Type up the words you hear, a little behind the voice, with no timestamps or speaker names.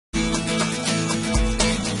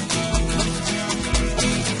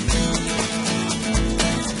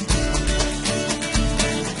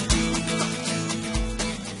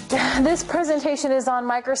This presentation is on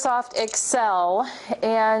Microsoft Excel,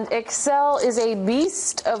 and Excel is a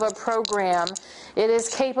beast of a program. It is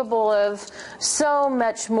capable of so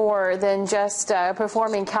much more than just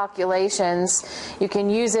performing calculations. You can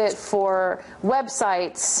use it for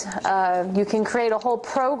websites. You can create a whole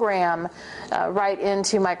program right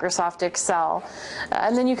into Microsoft Excel.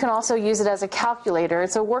 And then you can also use it as a calculator.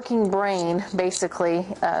 It's a working brain, basically,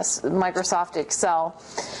 Microsoft Excel.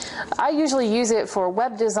 I usually use it for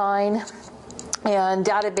web design and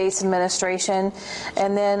database administration,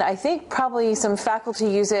 and then I think probably some faculty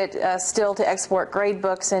use it still to export grade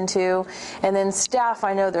books into, and then staff,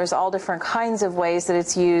 I know there's all different kinds of ways that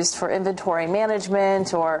it's used for inventory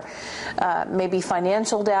management or maybe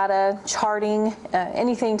financial data, charting,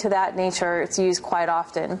 anything to that nature. It's used quite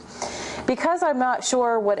often. Because I'm not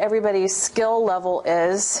sure what everybody's skill level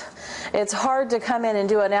is, it's hard to come in and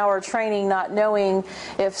do an hour training not knowing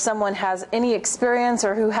if someone has any experience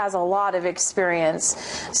or who has a lot of experience.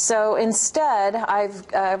 So instead, I've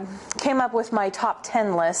came up with my top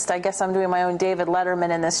 10 list. I guess I'm doing my own David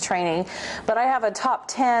Letterman in this training. But I have a top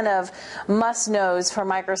 10 of must-knows for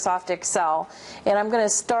Microsoft Excel. And I'm going to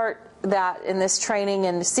start that in this training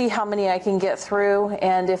and see how many I can get through,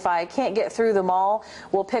 and if I can't get through them all,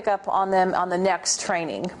 we'll pick up on them on the next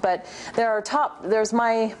training. But there's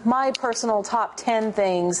my personal top 10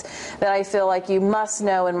 things that I feel like you must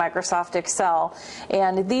know in Microsoft Excel,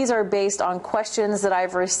 and these are based on questions that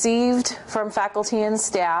I've received from faculty and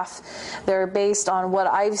staff. They're based on what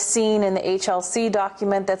I've seen in the HLC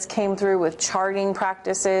document that's came through with charting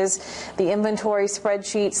practices, the inventory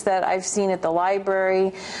spreadsheets that I've seen at the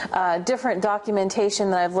library, different documentation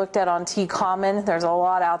that I've looked at on T-Common. There's a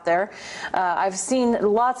lot out there. I've seen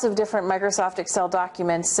lots of different Microsoft Excel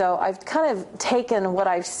documents, so I've kind of taken what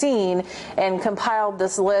I've seen and compiled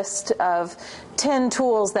this list of 10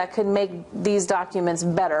 tools that could make these documents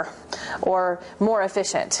better or more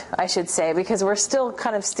efficient, I should say, because we're still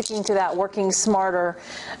kind of sticking to that working smarter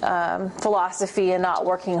philosophy and not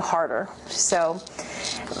working harder. So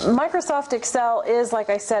Microsoft Excel is, like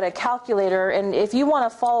I said, a calculator, and if you want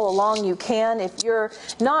to follow along, you can. If you're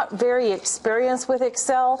not very experienced with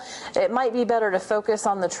Excel, it might be better to focus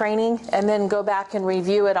on the training and then go back and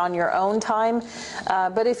review it on your own time.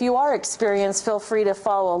 But if you are experienced, feel free to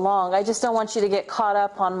follow along. I just don't want you to get caught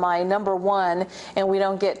up on my number 1 and we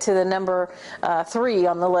don't get to the number 3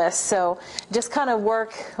 on the list. So just kind of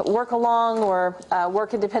work along or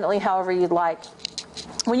work independently however you'd like.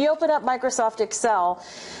 When you open up Microsoft Excel,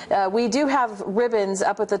 we do have ribbons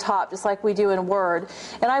up at the top, just like we do in Word.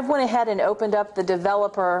 And I've went ahead and opened up the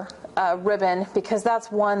developer ribbon because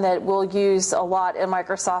that's one that we'll use a lot in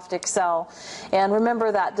Microsoft Excel. And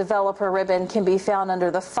remember that developer ribbon can be found under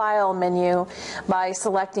the File menu by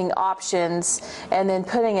selecting Options and then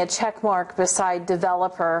putting a check mark beside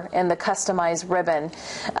Developer in the Customize ribbon.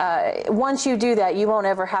 Once you do that, you won't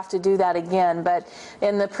ever have to do that again. But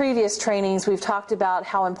in the previous trainings, we've talked about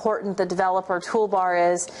how important the developer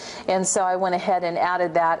toolbar is, and so I went ahead and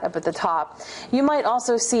added that up at the top. You might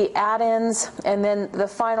also see add-ins, and then the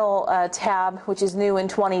final tab, which is new in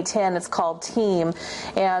 2010, it's called Team,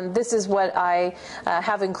 and this is what I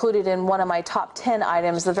have included in one of my top 10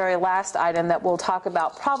 items, the very last item that we'll talk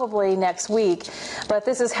about probably next week. But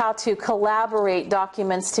this is how to collaborate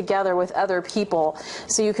documents together with other people.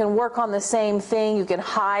 So you can work on the same thing, you can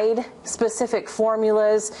hide specific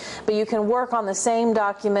formulas, but you can work on the same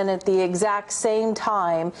document at the exact same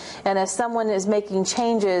time, and as someone is making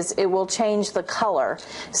changes, it will change the color.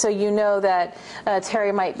 So you know that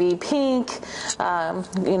Terry might be pink,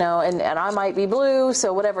 you know, and I might be blue,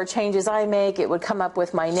 so whatever changes I make, it would come up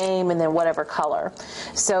with my name and then whatever color.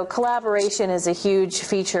 So collaboration is a huge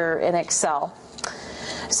feature in Excel.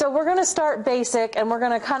 So we're going to start basic, and we're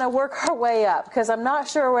going to kind of work our way up, because I'm not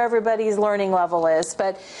sure where everybody's learning level is.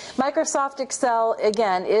 But Microsoft Excel,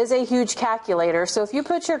 again, is a huge calculator. So if you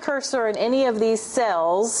put your cursor in any of these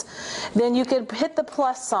cells, then you could hit the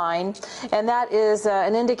plus sign, and that is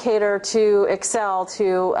an indicator to Excel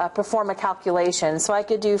to perform a calculation. So I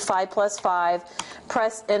could do 5 plus 5,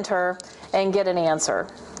 press Enter, and get an answer.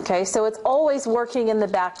 Okay, so it's always working in the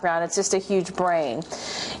background. It's just a huge brain.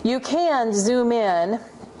 You can zoom in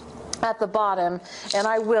at the bottom, and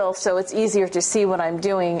I will, so it's easier to see what I'm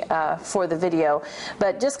doing for the video.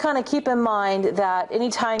 But just kind of keep in mind that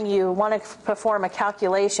anytime you want to perform a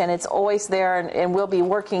calculation, it's always there, and we'll be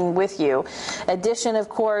working with you. Addition, of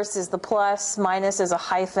course, is the plus, minus is a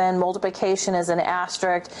hyphen, multiplication is an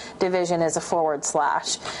asterisk, division is a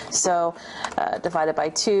 /. So divided by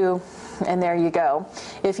 2, and there you go.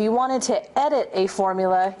 If you wanted to edit a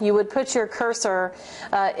formula, you would put your cursor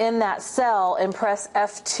in that cell and press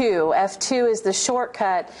F2. F2 is the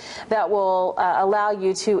shortcut that will allow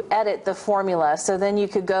you to edit the formula. So then you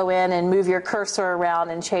could go in and move your cursor around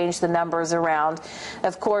and change the numbers around.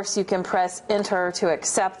 Of course, you can press enter to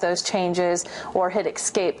accept those changes or hit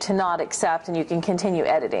escape to not accept, and you can continue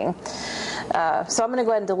editing. So I'm going to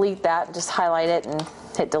go ahead and delete that and just highlight it and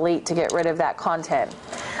hit delete to get rid of that content.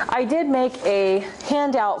 I did make a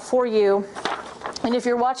handout for you, and if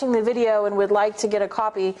you're watching the video and would like to get a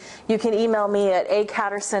copy, you can email me at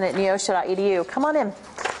acatterson@neosho.edu. Come on in.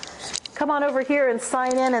 Come on over here and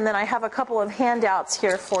sign in, and then I have a couple of handouts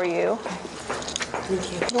here for you.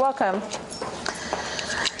 Thank you. You're welcome.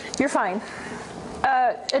 You're fine.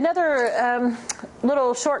 Another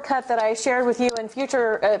little shortcut that I shared with you in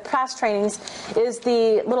future past trainings is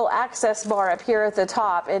the little access bar up here at the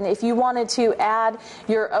top. And if you wanted to add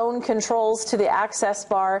your own controls to the access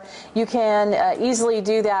bar, you can easily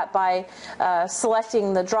do that by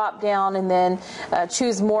selecting the drop down and then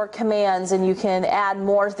choose more commands, and you can add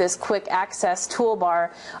more to this quick access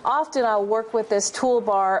toolbar. Often I'll work with this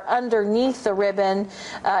toolbar underneath the ribbon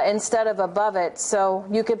instead of above it, so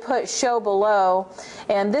you could put show below,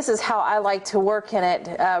 and this is how I like to work in it,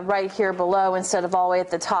 right here below instead of all the way at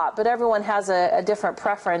the top. But everyone has a different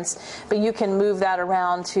preference, but you can move that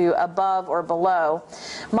around to above or below.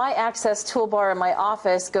 My access toolbar in my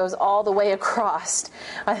office goes all the way across.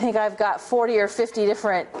 I think I've got 40 or 50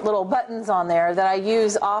 different little buttons on there that I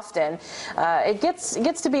use often. It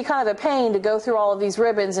gets to be kind of a pain to go through all of these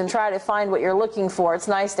ribbons and try to find what you're looking for. It's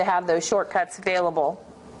nice to have those shortcuts available.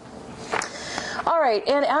 All right,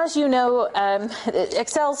 and as you know,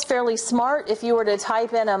 Excel's fairly smart. If you were to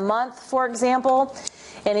type in a month, for example,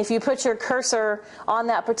 and if you put your cursor on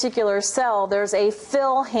that particular cell, there's a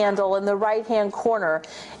fill handle in the right-hand corner.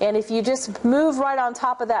 And if you just move right on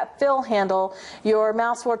top of that fill handle, your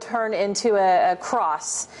mouse will turn into a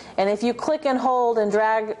cross. And if you click and hold and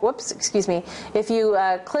drag, if you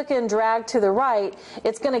click and drag to the right,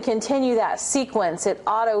 it's going to continue that sequence. It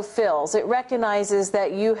auto-fills. It recognizes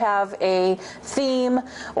that you have a theme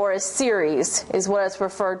or a series, is what it's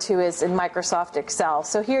referred to as in Microsoft Excel.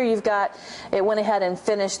 So here you've got, it went ahead and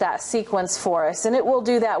finish that sequence for us, and it will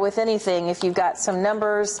do that with anything. If you've got some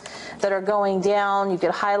numbers that are going down, you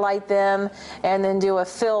could highlight them and then do a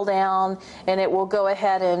fill down, and it will go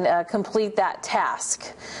ahead and complete that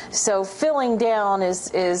task. So filling down or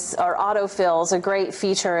autofill is a great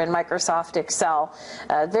feature in Microsoft Excel.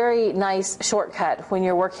 Very nice shortcut when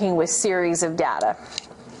you're working with series of data.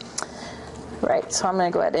 Right, so I'm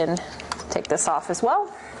going to go ahead and take this off as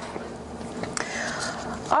well.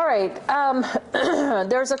 All right,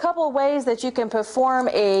 there's a couple of ways that you can perform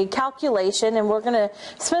a calculation, and we're going to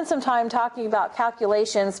spend some time talking about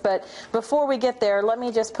calculations, but before we get there, let me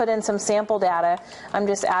just put in some sample data. I'm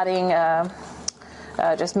just adding,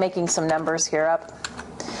 just making some numbers here up.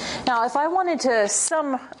 Now, if I wanted to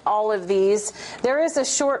sum all of these, there is a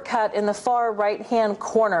shortcut in the far right-hand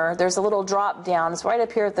corner. There's a little drop down. It's right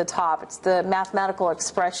up here at the top. It's the mathematical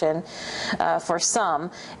expression for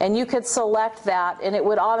sum. And you could select that, and it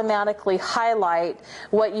would automatically highlight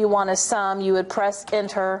what you want to sum. You would press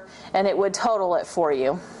enter, and it would total it for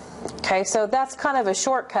you. Okay, so that's kind of a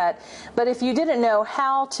shortcut, but if you didn't know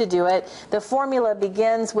how to do it, the formula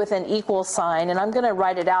begins with an equal sign, and I'm going to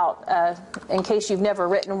write it out in case you've never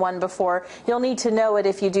written one before. You'll need to know it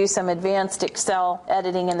if you do some advanced Excel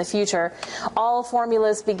editing in the future. All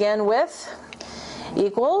formulas begin with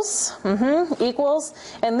equals, equals,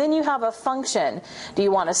 and then you have a function. Do you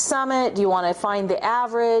want to sum it? Do you want to find the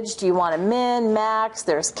average? Do you want to min, max?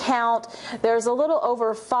 There's count. There's a little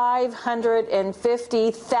over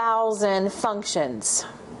 550,000 functions.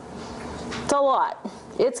 It's a lot.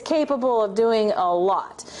 It's capable of doing a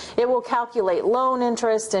lot. It will calculate loan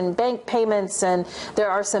interest and bank payments, and there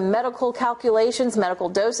are some medical calculations, medical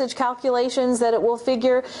dosage calculations that it will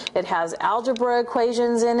figure. It has algebra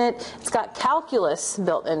equations in it. It's got calculus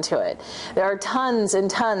built into it. There are tons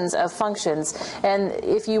and tons of functions, and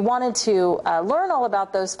if you wanted to learn all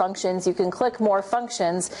about those functions, you can click more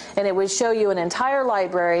functions, and it would show you an entire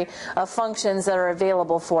library of functions that are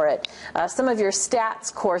available for it. Some of your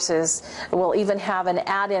stats courses will even have an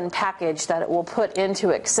add-in package that it will put into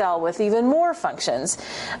Excel with even more functions.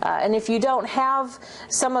 And if you don't have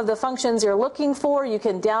some of the functions you're looking for, you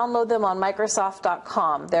can download them on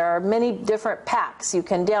Microsoft.com. There are many different packs you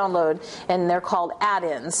can download, and they're called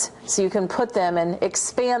add-ins. So you can put them and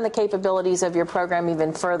expand the capabilities of your program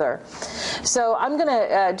even further. So I'm going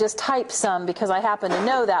to just type some because I happen to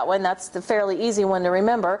know that one. That's the fairly easy one to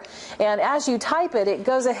remember. And as you type it, it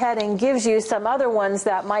goes ahead and gives you some other ones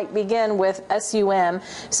that might begin with SUM.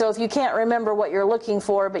 So if you can't remember what you're looking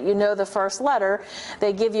for, but you know the first letter,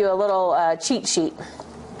 they give you a little cheat sheet.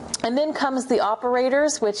 And then comes the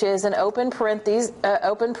operators, which is an open parentheses.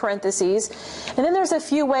 And then there's a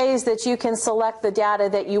few ways that you can select the data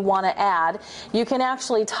that you want to add. You can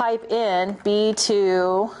actually type in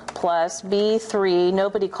B2 plus B3.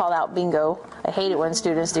 Nobody call out bingo. I hate it when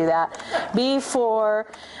students do that. B4,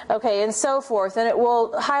 okay, and so forth. And it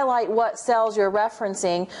will highlight what cells you're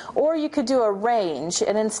referencing. Or you could do a range.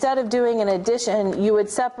 And instead of doing an addition, you would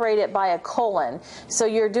separate it by a colon. So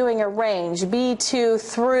you're doing a range, B2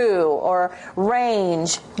 through, or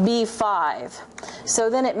range B5.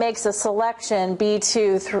 So then it makes a selection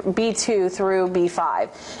B2 through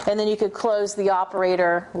B5. And then you could close the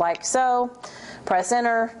operator like so. Press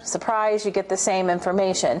enter, surprise, you get the same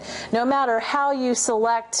information. No matter how you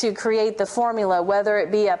select to create the formula, whether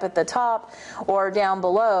it be up at the top or down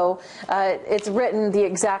below, it's written the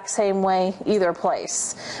exact same way either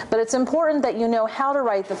place. But it's important that you know how to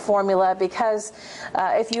write the formula, because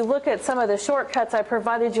if you look at some of the shortcuts I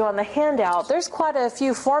provided you on the handout, there's quite a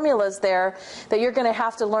few formulas there that you're going to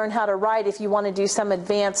have to learn how to write if you want to do some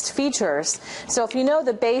advanced features. So if you know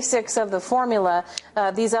the basics of the formula,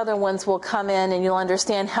 these other ones will come in and you'll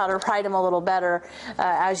understand how to write them a little better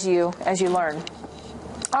as you learn.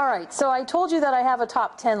 All right, so I told you that I have a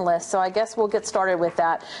top 10 list, so I guess we'll get started with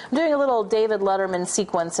that. I'm doing a little David Letterman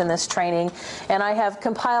sequence in this training, and I have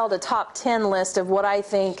compiled a top 10 list of what I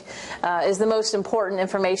think is the most important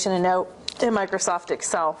information to know in Microsoft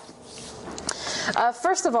Excel.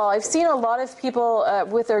 First of all, I've seen a lot of people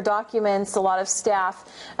with their documents, a lot of staff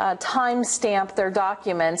time stamp their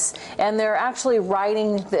documents, and they're actually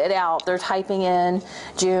writing it out. They're typing in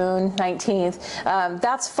June 19th.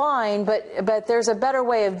 That's fine, but there's a better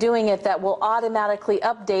way of doing it that will automatically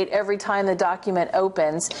update every time the document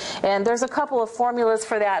opens. And there's a couple of formulas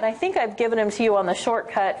for that, and I think I've given them to you on the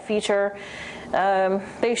shortcut feature.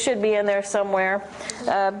 They should be in there somewhere.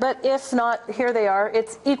 But if not, here they are.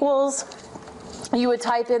 It's equals. You would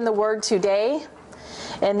type in the word today,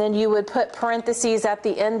 and then you would put parentheses at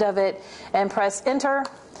the end of it and press enter,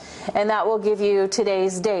 and that will give you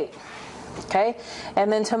today's date. Okay,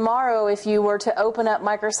 and then tomorrow, if you were to open up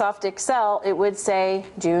Microsoft Excel, it would say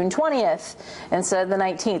June 20th instead of the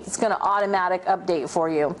 19th. It's going to automatic update for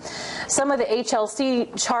you. Some of the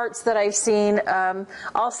HLC charts that I've seen,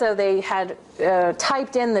 also they had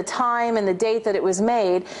typed in the time and the date that it was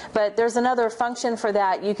made, but there's another function for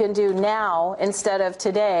that. You can do now instead of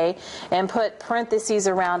today and put parentheses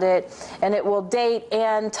around it, and it will date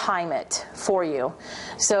and time it for you.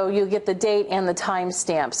 So you get the date and the time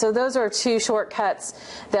stamp. So those are two shortcuts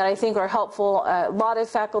that I think are helpful. A lot of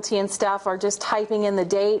faculty and staff are just typing in the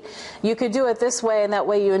date. You could do it this way, and that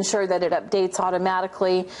way you ensure that it updates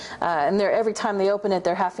automatically. And every time they open it,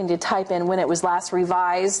 they're having to type in when it was last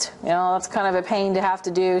revised. You know, that's kind of a pain to have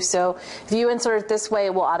to do. So if you insert it this way,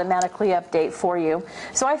 it will automatically update for you.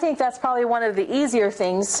 So I think that's probably one of the easier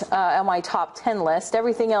things on my top 10 list.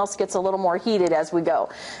 Everything else gets a little more heated as we go.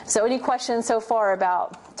 So any questions so far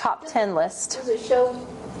about top 10 list? Does it show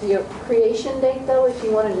your creation date, though, if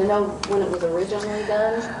you wanted to know when it was originally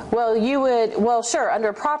done? Well, you would, well, sure.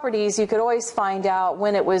 Under properties, you could always find out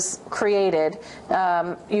when it was created.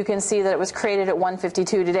 You can see that it was created at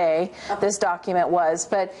 1:52 today. Okay. This document was.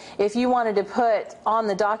 But if you wanted to put on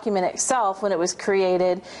the document itself when it was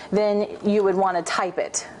created, then you would want to type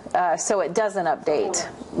it so it doesn't update.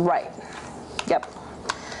 Right. Yep.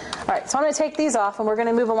 All right, so I'm going to take these off, and we're going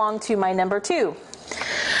to move along to my number 2.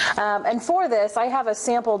 And for this, I have a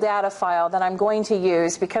sample data file that I'm going to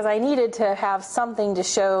use because I needed to have something to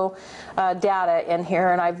show data in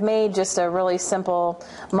here, and I've made just a really simple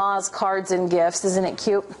Moz cards and gifts. Isn't it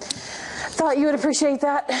cute? Thought you would appreciate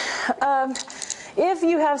that. If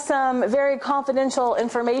you have some very confidential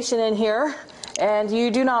information in here and you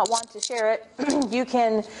do not want to share it, you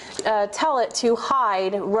can tell it to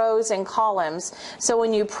hide rows and columns. So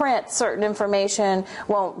when you print, certain information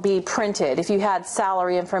won't be printed. If you had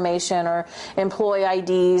salary information or employee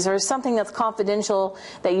IDs or something that's confidential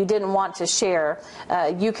that you didn't want to share,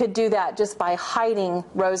 you could do that just by hiding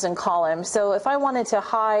rows and columns. So if I wanted to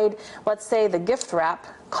hide, let's say, the gift wrap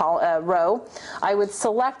row, I would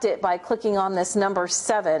select it by clicking on this number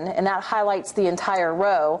 7, and that highlights the entire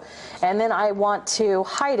row. And then I want to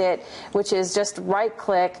hide it, which is just right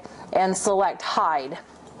click and select hide,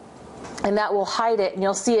 and that will hide it, and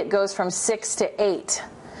you'll see it goes from 6 to 8.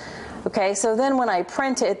 Okay, so then when I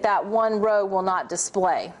print it, that one row will not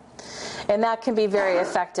display. And that can be very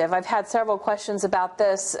effective. I've had several questions about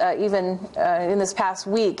this even in this past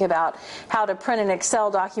week about how to print an Excel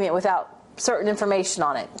document without certain information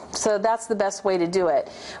on it. So that's the best way to do it.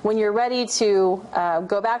 When you're ready to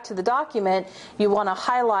go back to the document, you want to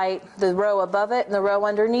highlight the row above it and the row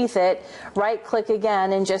underneath it, right click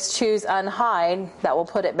again and just choose unhide. That will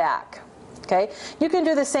put it back. Okay? You can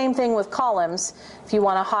do the same thing with columns. If you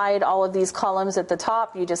want to hide all of these columns at the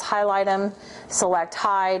top, you just highlight them, select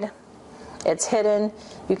hide. It's hidden.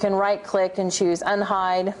 You can right click and choose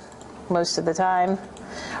unhide most of the time.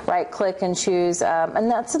 Right click and choose,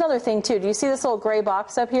 and that's another thing too. Do you see this little gray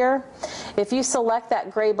box up here? If you select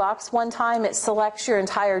that gray box one time, it selects your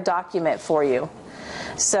entire document for you.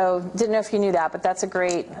 So didn't know if you knew that, but that's a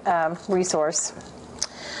great resource.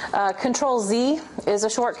 Control Z is a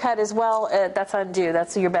shortcut as well. That's undo.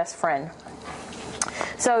 That's your best friend.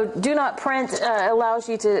 So do not print allows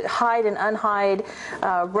you to hide and unhide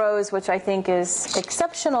rows, which I think is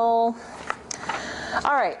exceptional.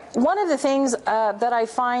 All right, one of the things that I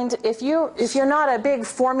find, if you're not a big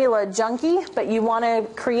formula junkie, but you want to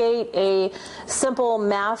create a simple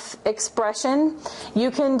math expression, you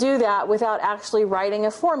can do that without actually writing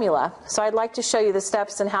a formula. So I'd like to show you the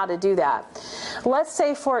steps and how to do that. Let's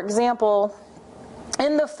say, for example,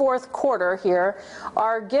 in the fourth quarter here,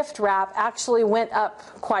 our gift wrap actually went up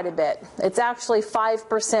quite a bit. It's actually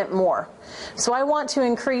 5% more. So I want to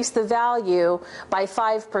increase the value by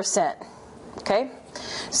 5%. Okay?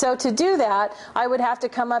 So to do that, I would have to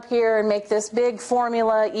come up here and make this big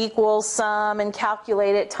formula equals sum and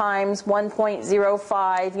calculate it times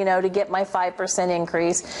 1.05, you know, to get my 5%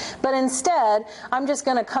 increase. But instead, I'm just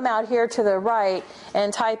going to come out here to the right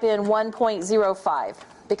and type in 1.05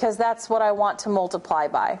 because that's what I want to multiply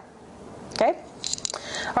by. Okay?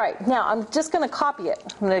 All right, now I'm just going to copy it.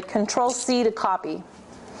 I'm going to Control C to copy.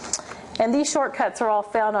 And these shortcuts are all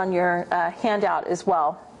found on your handout as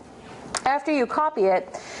well. After you copy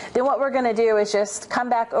it, then what we're going to do is just come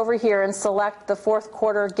back over here and select the fourth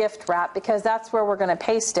quarter gift wrap because that's where we're going to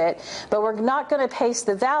paste it. But we're not going to paste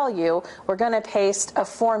the value, we're going to paste a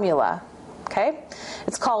formula. Okay?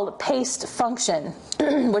 It's called paste function,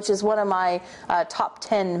 which is one of my top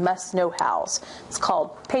 10 must-know-hows. It's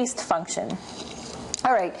called paste function.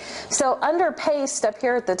 All right, so under paste up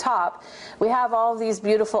here at the top, we have all these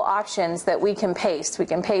beautiful options that we can paste. We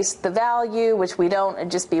can paste the value, which we don't, it'd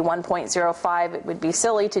just be 1.05. It would be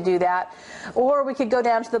silly to do that. Or we could go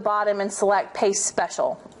down to the bottom and select paste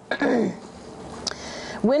special.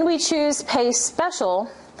 When we choose paste special,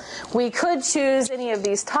 we could choose any of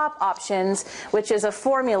these top options, which is a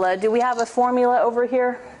formula. Do we have a formula over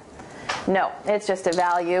here? No, it's just a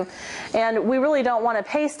value. And we really don't want to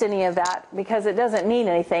paste any of that because it doesn't mean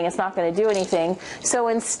anything. It's not going to do anything. So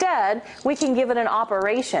instead, we can give it an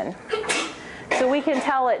operation. So we can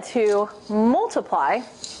tell it to multiply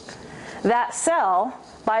that cell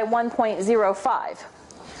by 1.05.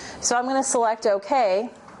 So I'm going to select OK.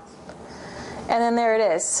 And then there it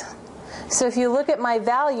is. So if you look at my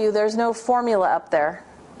value, there's no formula up there.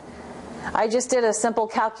 I just did a simple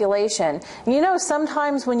calculation. You know,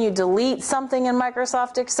 sometimes when you delete something in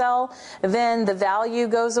Microsoft Excel, then the value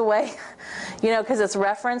goes away, you know, because it's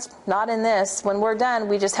referenced. Not in this. When we're done,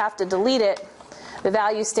 we just have to delete it. The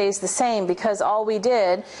value stays the same because all we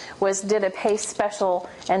did was did a paste special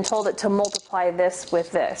and told it to multiply this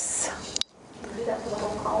with this. Can you do that for the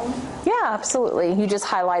whole column? Yeah, absolutely. You just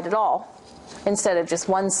highlight it all instead of just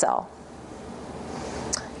one cell.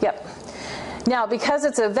 Yep. Now, because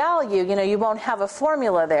it's a value, you know, you won't have a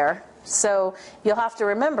formula there. So you'll have to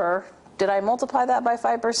remember, did I multiply that by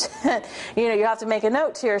 5%? You know, you have to make a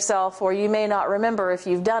note to yourself, or you may not remember if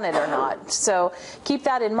you've done it or not. So keep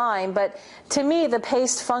that in mind. But to me, the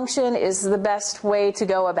paste function is the best way to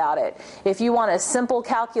go about it. If you want a simple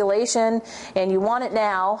calculation and you want it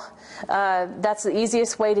now, that's the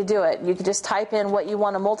easiest way to do it. You can just type in what you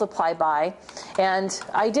want to multiply by. And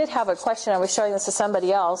I did have a question. I was showing this to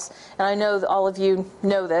somebody else, and I know that all of you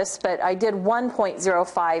know this, but I did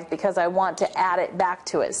 1.05 because I want to add it back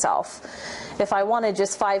to itself. If I wanted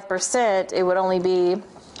just 5%, it would only be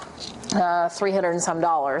 $300 and some,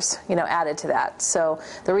 you know, added to that. So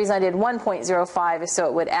the reason I did 1.05 is so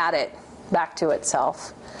it would add it back to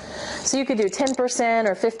itself. So you could do 10%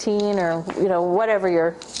 or 15 or, you know, whatever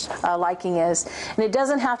your liking is. And it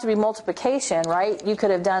doesn't have to be multiplication, right? You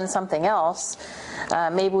could have done something else.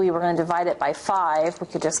 Maybe we were going to divide it by 5. We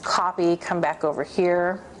could just copy, come back over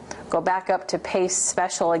here, go back up to paste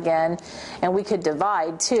special again, and we could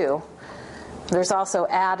divide too. There's also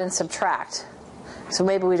add and subtract. So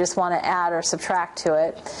maybe we just want to add or subtract to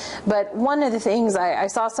it. But one of the things I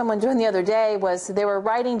saw someone doing the other day was they were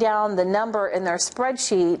writing down the number in their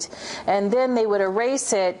spreadsheet, and then they would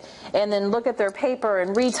erase it and then look at their paper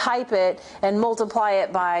and retype it and multiply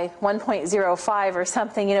it by 1.05 or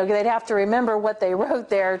something. You know, they'd have to remember what they wrote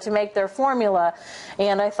there to make their formula.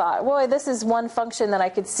 And I thought, boy, this is one function that I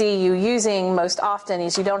could see you using most often,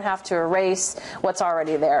 is you don't have to erase what's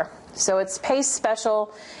already there. So it's paste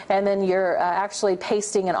special, and then you're actually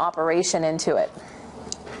pasting an operation into it.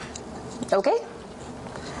 Okay?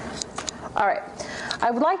 All right.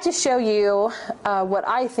 I would like to show you what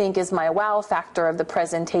I think is my wow factor of the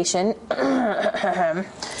presentation.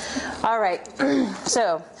 All right.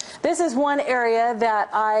 So this is one area that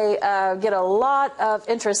I get a lot of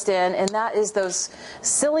interest in, and that is those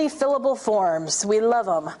silly fillable forms. We love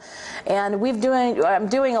them. And I'm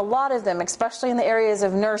doing a lot of them, especially in the areas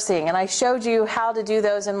of nursing. And I showed you how to do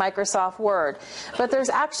those in Microsoft Word. But there's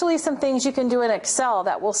actually some things you can do in Excel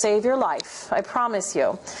that will save your life. I promise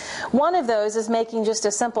you. One of those is making just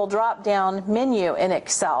a simple drop-down menu in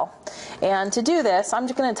Excel. And to do this, I'm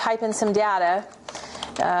just going to type in some data.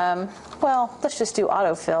 Well, let's just do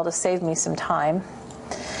autofill to save me some time.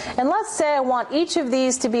 And let's say I want each of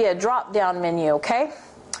these to be a drop-down menu, okay?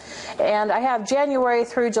 And I have January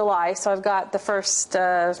through July, so I've got the first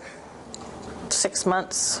 6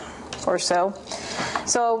 months or so.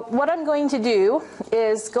 So what I'm going to do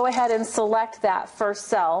is go ahead and select that first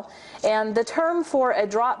cell. And the term for a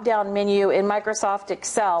drop-down menu in Microsoft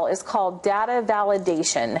Excel is called data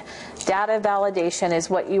validation. Data validation is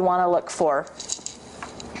what you want to look for.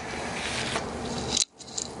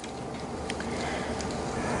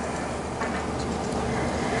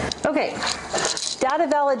 Okay, data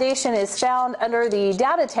validation is found under the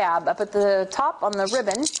Data tab up at the top on the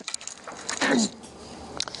ribbon.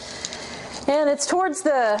 And it's towards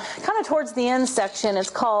the, kind of towards the end section. It's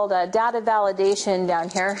called Data Validation down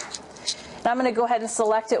here. And I'm going to go ahead and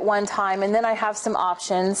select it one time, and then I have some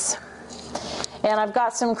options. And I've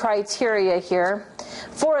got some criteria here.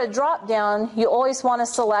 For a drop-down, you always want to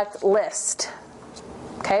select List.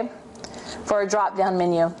 Okay? For a drop-down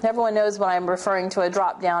menu. Everyone knows when I'm referring to a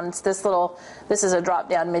drop-down, it's this is a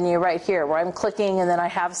drop-down menu right here where I'm clicking and then I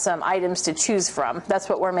have some items to choose from. That's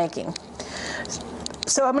what we're making.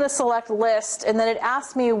 So I'm going to select List, and then it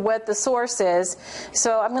asks me what the source is.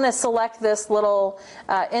 So I'm going to select this little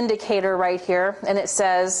indicator right here, and it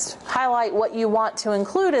says highlight what you want to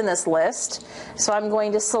include in this list. So I'm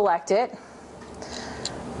going to select it,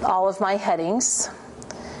 all of my headings,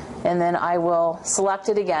 and then I will select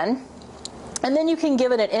it again. And then you can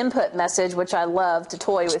give it an input message, which I love to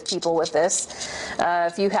toy with people with this.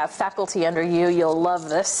 If you have faculty under you, you'll love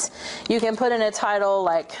this. You can put in a title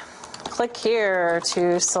like, click here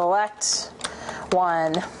to select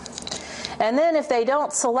one. And then if they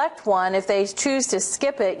don't select one, if they choose to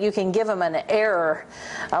skip it, you can give them an error,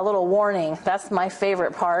 a little warning. That's my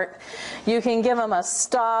favorite part. You can give them a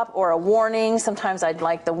stop or a warning. Sometimes I'd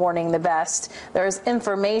like the warning the best. There's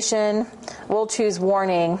information. We'll choose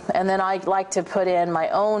warning. And then I'd like to put in my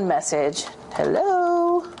own message.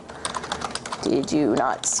 Hello? Did you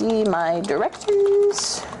not see my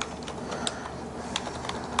directives?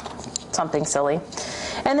 Something silly.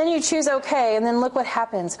 And then you choose OK, and then look what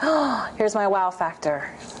happens. Here's my wow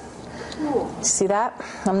factor. See that?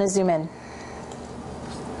 I'm going to zoom in.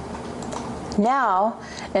 Now,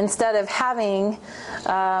 instead of having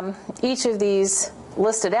each of these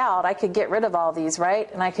listed out, I could get rid of all these,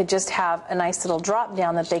 right? And I could just have a nice little drop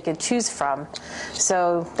down that they could choose from.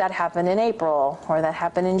 So that happened in April, or that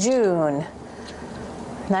happened in June.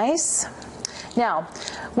 Nice. Now,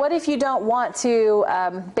 what if you don't want to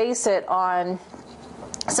base it on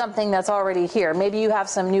something that's already here? Maybe you have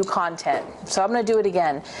some new content. So I'm going to do it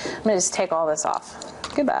again. I'm going to just take all this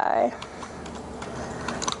off. Goodbye.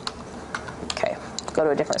 Okay, go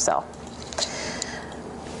to a different cell.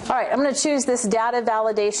 All right, I'm going to choose this data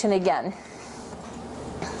validation again.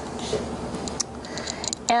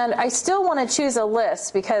 And I still want to choose a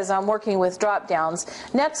list because I'm working with drop-downs.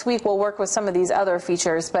 Next week we'll work with some of these other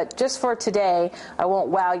features, but just for today, I won't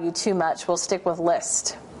wow you too much. We'll stick with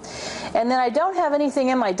list. And then I don't have anything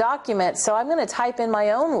in my document, so I'm going to type in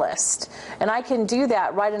my own list. And I can do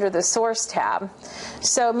that right under the Source tab.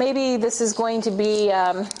 So maybe this is going to be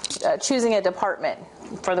choosing a department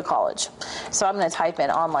for the college. So I'm going to type in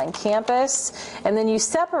Online Campus, and then you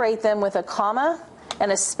separate them with a comma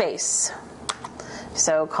and a space.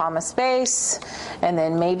 So comma space, and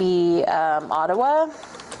then maybe Ottawa,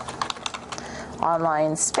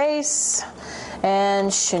 online space, and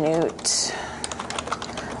Chanute,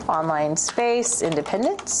 online space,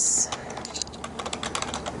 Independence,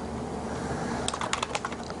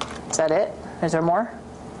 that it? Is there more?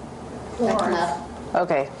 That's enough.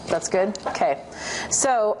 Okay, that's good. Okay,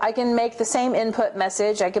 so I can make the same input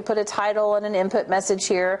message. I could put a title and an input message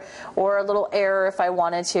here, or a little error if I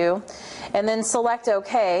wanted to, and then select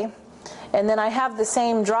OK. And then I have the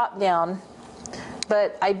same drop down,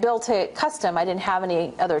 but I built it custom. I didn't have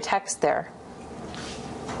any other text there.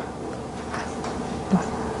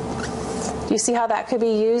 Do you see how that could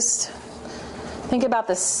be used? Think about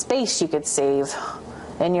the space you could save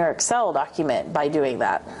in your Excel document by doing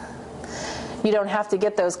that. You don't have to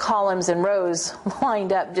get those columns and rows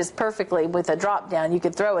lined up just perfectly with a drop down. You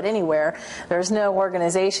could throw it anywhere. There's no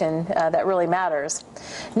organization that really matters.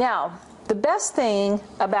 Now, the best thing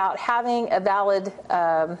about having a valid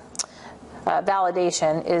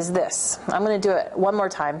validation is this. I'm going to do it one more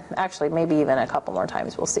time. Actually, maybe even a couple more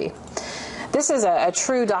times. We'll see. This is a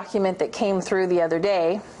true document that came through the other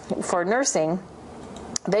day for nursing.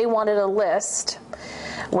 They wanted a list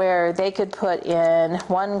where they could put in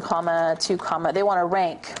 1, 2, they want to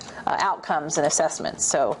rank outcomes and assessments.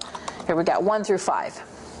 So here we got 1 through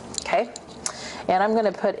 5. Okay? And I'm going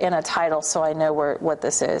to put in a title so I know what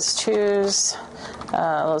this is. Choose,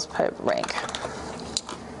 let's put rank.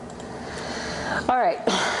 All right,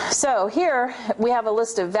 so here we have a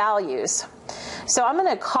list of values. So I'm going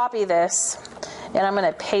to copy this and I'm going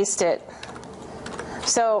to paste it.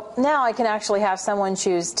 So now I can actually have someone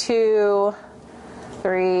choose 2,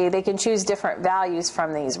 3, they can choose different values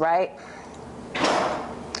from these, right?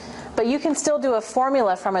 But you can still do a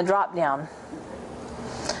formula from a drop down.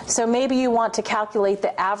 So maybe you want to calculate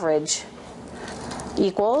the average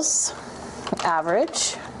equals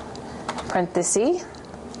average, parenthesis.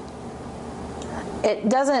 It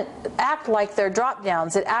doesn't act like they're drop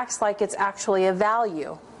downs, it acts like it's actually a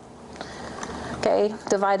value. Okay,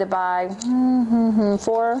 divided by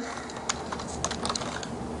 4.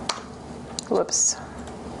 Whoops.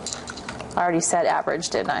 I already said average,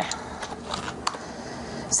 didn't I?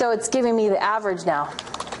 So it's giving me the average now,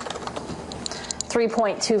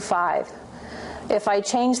 3.25. If I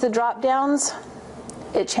change the drop downs,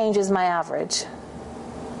 it changes my average.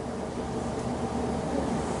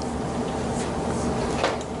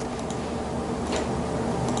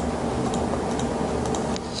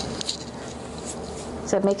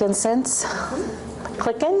 Is that making sense?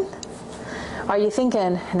 Clicking? Are you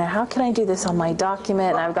thinking, now how can I do this on my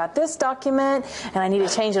document? And I've got this document, and I need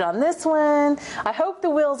to change it on this one. I hope the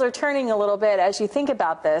wheels are turning a little bit as you think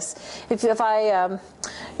about this.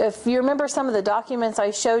 If you remember some of the documents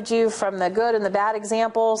I showed you from the good and the bad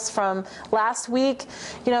examples from last week,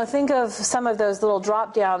 think of some of those little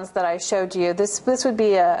drop downs that I showed you. This would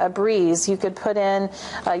be a breeze. You could put in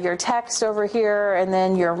your text over here and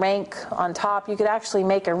then your rank on top. You could actually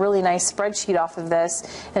make a really nice spreadsheet off of this,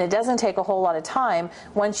 and it doesn't take a whole lot of time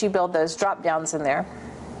once you build those drop downs in there.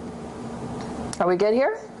 Are we good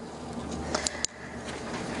here?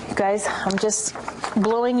 You guys, I'm just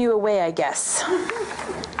blowing you away, I guess.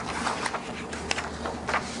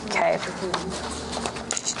 Okay.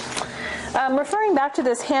 Referring back to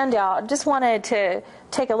this handout, I just wanted to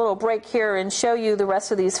take a little break here and show you the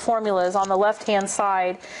rest of these formulas. On the left-hand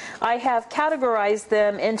side, I have categorized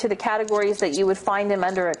them into the categories that you would find them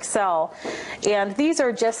under Excel. And these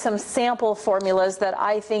are just some sample formulas that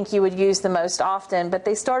I think you would use the most often. But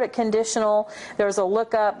they start at conditional. There's a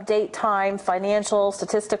lookup, date, time, financial,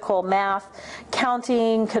 statistical, math,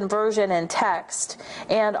 counting, conversion, and text.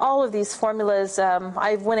 And all of these formulas,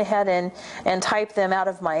 I went ahead and typed them out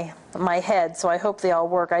of my head, so I hope they all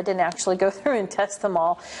work. I didn't actually go through and test them all.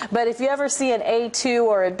 But if you ever see an A2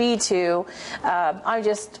 or a B2, I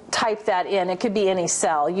just type that in. It could be any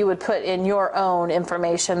cell. You would put in your own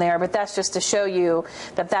information there, but that's just to show you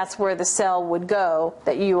that that's where the cell would go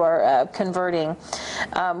that you are converting.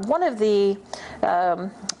 One of the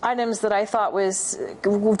items that I thought was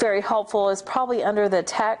very helpful is probably under the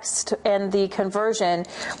text and the conversion,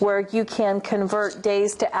 where you can convert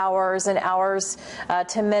days to hours and hours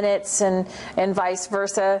to minutes and vice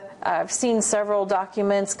versa. I've seen several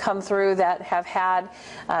documents come through that have had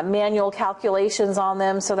manual calculations on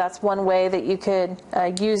them, so that's one way that you could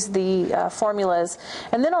use the formulas.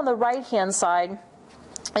 And then on the right-hand side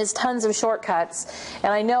is tons of shortcuts,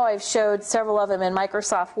 and I know I've showed several of them in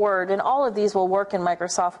Microsoft Word, and all of these will work in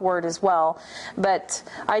Microsoft Word as well. But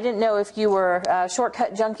I didn't know if you were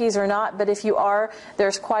shortcut junkies or not, but if you are,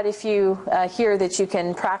 there's quite a few here that you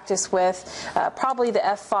can practice with. Probably the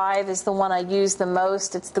F5 is the one I use the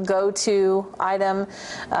most. It's the go-to item.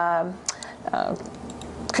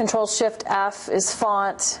 Control-Shift-F is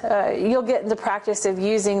font. You'll get into practice of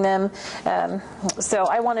using them. So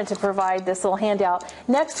I wanted to provide this little handout.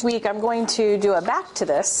 Next week I'm going to do a back to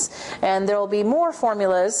this, and there will be more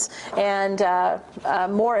formulas and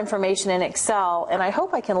more information in Excel, and I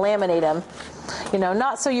hope I can laminate them. You know,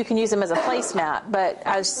 not so you can use them as a placemat, but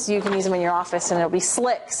as you can use them in your office, and it'll be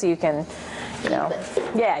slick so you can, you know,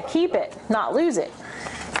 yeah, keep it, not lose it.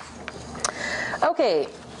 Okay.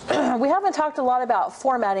 We haven't talked a lot about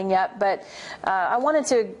formatting yet, but I wanted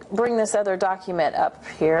to bring this other document up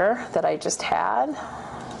here that I just had,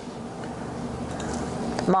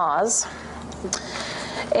 Moz.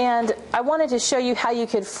 And I wanted to show you how you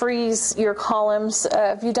could freeze your columns.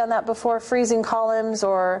 Have you done that before, freezing columns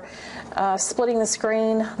or splitting the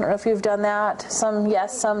screen? I don't know if you've done that. Some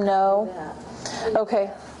yes, some no.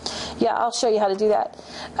 Okay. Yeah, I'll show you how to do that.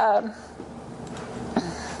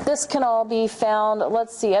 This can all be found,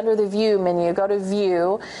 let's see, under the View menu. Go to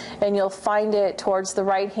View, and you'll find it towards the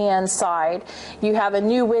right-hand side. You have a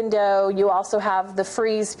new window. You also have the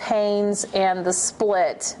freeze panes and the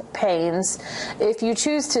split panes. If you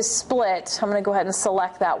choose to split, I'm going to go ahead and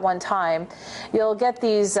select that one time, you'll get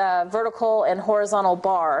these vertical and horizontal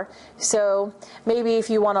bar. So maybe if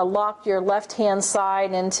you want to lock your left-hand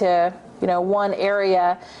side into, you know, one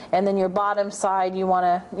area, and then your bottom side you want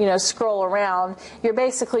to, you know, scroll around, you're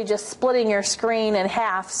basically just splitting your screen in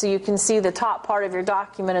half so you can see the top part of your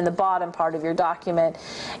document and the bottom part of your document,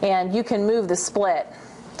 and you can move the split.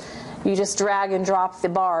 You just drag and drop the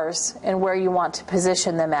bars and where you want to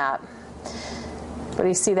position them at. But do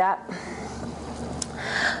you see that?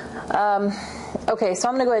 Okay, so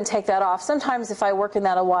I'm going to go ahead and take that off. Sometimes if I work in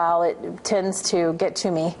that a while, it tends to get to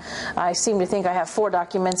me. I seem to think I have 4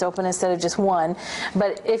 documents open instead of just one.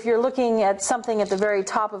 But if you're looking at something at the very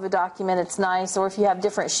top of a document, it's nice. Or if you have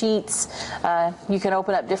different sheets, you can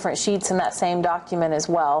open up different sheets in that same document as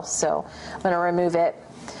well. So I'm going to remove it.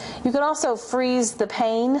 You can also freeze the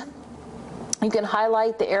pane. You can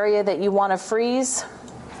highlight the area that you want to freeze.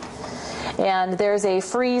 And there's a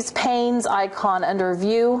Freeze Panes icon under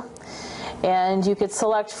View. And you could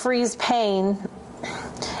select Freeze Pane,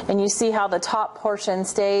 and you see how the top portion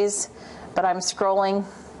stays, but I'm scrolling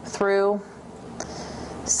through.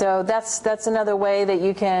 So that's another way that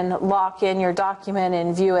you can lock in your document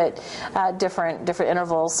and view it at different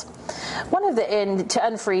intervals. One of the to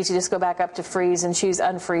unfreeze, you just go back up to Freeze and choose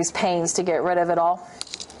Unfreeze Panes to get rid of it all.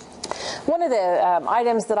 One of the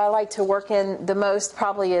items that I like to work in the most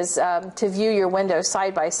probably is to view your windows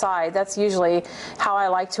side by side. That's usually how I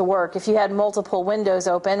like to work. If you had multiple windows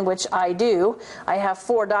open, which I do, I have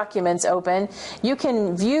 4 documents open, you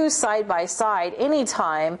can view side by side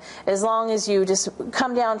anytime as long as you just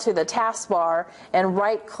come down to the taskbar and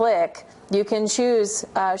right click. You can choose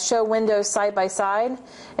Show Windows Side by Side,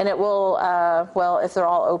 and it will, well, if they're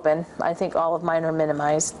all open. I think all of mine are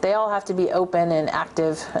minimized. They all have to be open and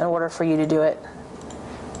active in order for you to do it.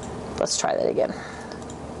 Let's try that again.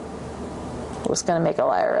 It was going to make a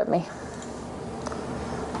liar of me.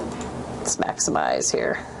 Let's maximize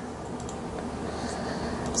here.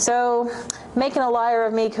 So, making a liar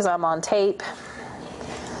of me because I'm on tape.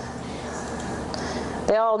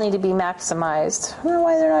 They all need to be maximized. I don't know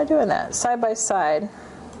why they're not doing that. Side by side.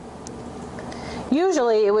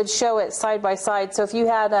 Usually it would show it side by side. So if you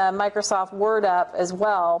had Microsoft Word up as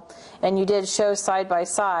well, and you did show side by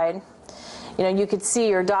side, you know, you could see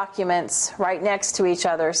your documents right next to each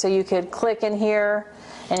other. So you could click in here,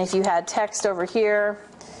 and if you had text over here,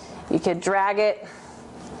 you could drag it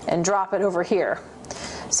and drop it over here.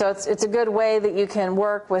 So it's a good way that you can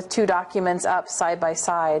work with 2 documents up side by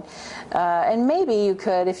side. And maybe you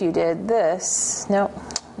could, if you did this, no,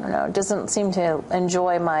 it doesn't seem to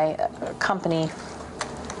enjoy my company.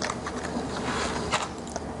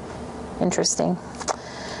 Interesting.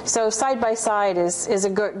 So side by side is a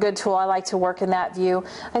good tool. I like to work in that view.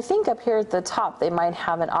 I think up here at the top they might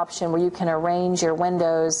have an option where you can arrange your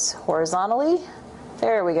windows horizontally.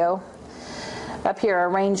 There we go. Up here,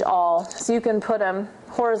 arrange all. So you can put them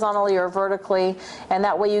horizontally or vertically, and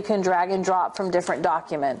that way you can drag and drop from different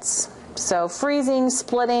documents. So freezing,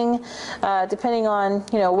 splitting, depending on,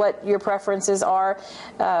 you know, what your preferences are.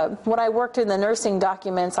 When I worked in the nursing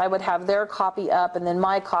documents, I would have their copy up and then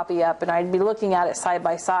my copy up, and I'd be looking at it side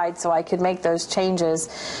by side so I could make those changes.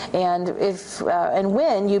 And if and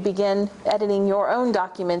when you begin editing your own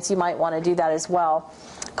documents, you might want to do that as well.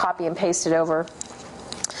 Copy and paste it over.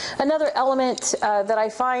 Another element that I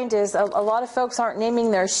find is a lot of folks aren't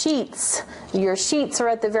naming their sheets. Your sheets are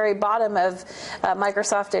at the very bottom of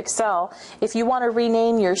Microsoft Excel. If you want to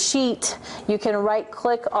rename your sheet, you can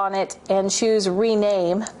right-click on it and choose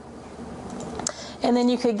Rename. And then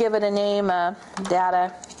you could give it a name,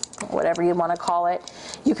 data, whatever you want to call it.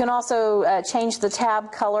 You can also change the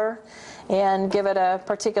tab color and give it a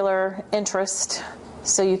particular interest,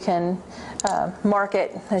 so you can mark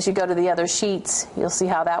it as you go to the other sheets. You'll see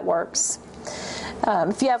how that works.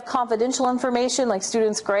 If you have confidential information like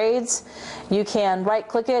students' grades, you can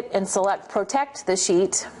right-click it and select Protect the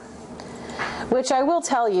sheet. Which I will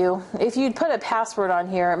tell you, if you put a password on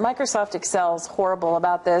here, Microsoft Excel is horrible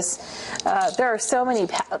about this. There are so many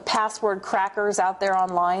password crackers out there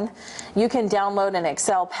online. You can download an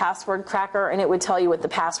Excel password cracker and it would tell you what the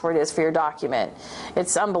password is for your document.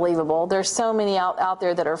 It's unbelievable. There's so many out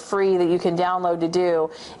there that are free that you can download to do.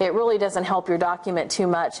 It really doesn't help your document too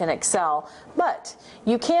much in Excel. But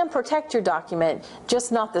you can protect your document,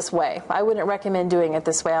 just not this way. I wouldn't recommend doing it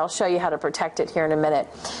this way. I'll show you how to protect it here in a minute.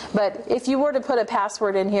 But if you were to put a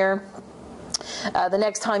password in here, the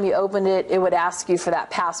next time you opened it, it would ask you for that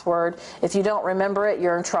password. If you don't remember it,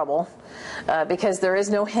 you're in trouble because there is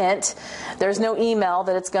no hint. There's no email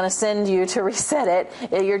that it's going to send you to reset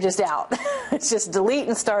it. You're just out. It's just delete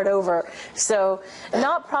and start over. So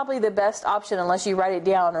not probably the best option unless you write it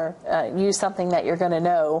down or use something that you're going to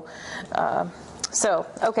know.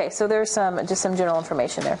 Okay, so there's just some general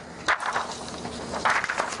information there.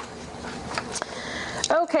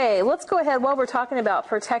 Okay, let's go ahead, while we're talking about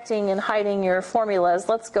protecting and hiding your formulas,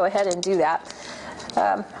 let's go ahead and do that.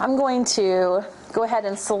 I'm going to go ahead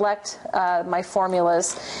and select my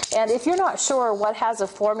formulas. And if you're not sure what has a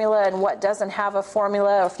formula and what doesn't have a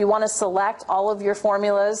formula, or if you want to select all of your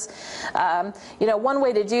formulas, one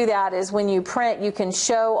way to do that is when you print, you can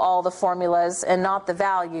show all the formulas and not the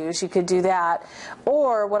values. You could do that.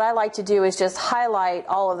 Or what I like to do is just highlight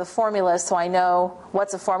all of the formulas so I know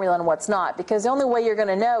what's a formula and what's not. Because the only way you're going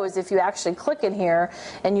to know is if you actually click in here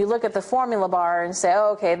and you look at the formula bar and say,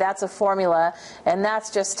 oh, okay, that's a formula, and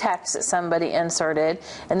that's just text that somebody inserted.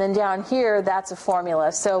 And then down here, that's a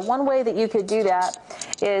formula. So one way that you could do that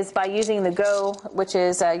is by using the Go, which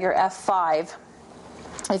is your F5.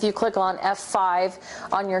 If you click on F5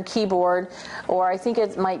 on your keyboard, or I think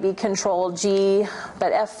it might be Control G,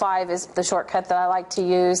 but F5 is the shortcut that I like to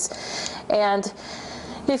use. And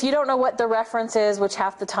if you don't know what the reference is, which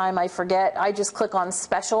half the time I forget, I just click on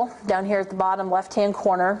Special down here at the bottom left-hand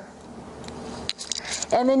corner.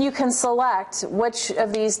 And then you can select which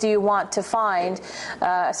of these do you want to find.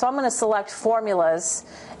 So I'm going to select formulas.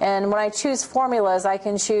 And when I choose formulas, I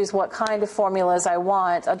can choose what kind of formulas I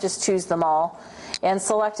want. I'll just choose them all and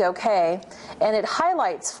select OK. And it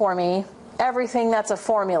highlights for me everything that's a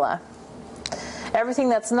formula. Everything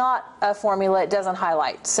that's not a formula, it doesn't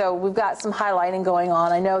highlight. So we've got some highlighting going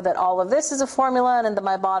on. I know that all of this is a formula and then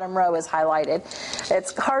my bottom row is highlighted.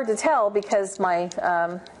 It's hard to tell because my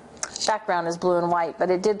background is blue and white, but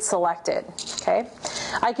it did select it. Okay,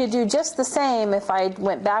 I could do just the same if I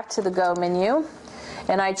went back to the Go menu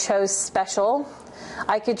and I chose Special.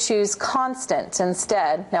 I could choose Constant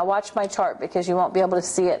instead. Now watch my chart because you won't be able to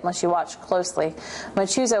see it unless you watch closely. I'm going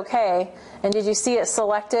to choose OK, and did you see it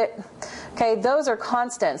select it? Okay, those are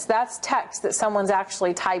constants. That's text that someone's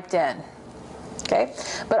actually typed in. Okay,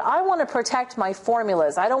 but I want to protect my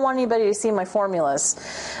formulas. I don't want anybody to see my formulas.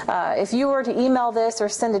 If you were to email this or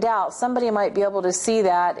send it out, somebody might be able to see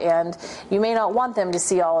that, and you may not want them to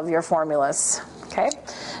see all of your formulas. Okay,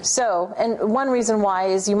 so, and one reason why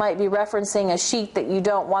is you might be referencing a sheet that you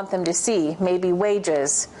don't want them to see, maybe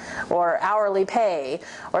wages or hourly pay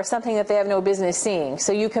or something that they have no business seeing.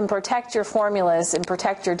 So you can protect your formulas and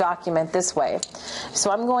protect your document this way.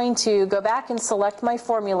 So I'm going to go back and select my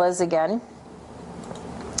formulas again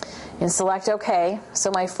and select OK.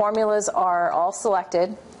 So my formulas are all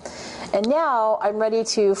selected. And now I'm ready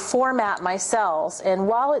to format my cells. And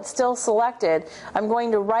while it's still selected, I'm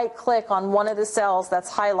going to right-click on one of the cells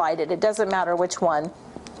that's highlighted. It doesn't matter which one.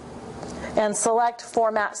 And select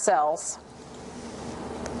Format Cells.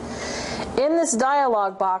 In this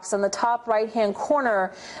dialog box in the top right-hand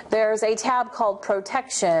corner, there's a tab called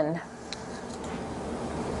Protection.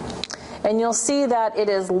 And you'll see that it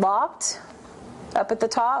is locked up at the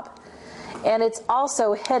top. And it's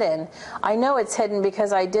also hidden. I know it's hidden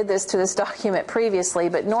because I did this to this document previously,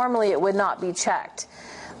 but normally it would not be checked.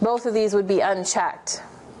 Both of these would be unchecked.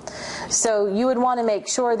 So you would want to make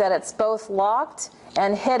sure that it's both locked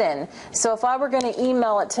and hidden. So if I were going to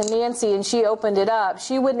email it to Nancy and she opened it up,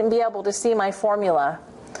 she wouldn't be able to see my formula.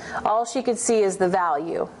 All she could see is the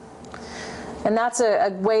value. And that's a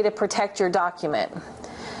way to protect your document.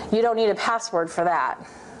 You don't need a password for that.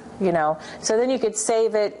 So then you could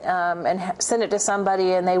save it and send it to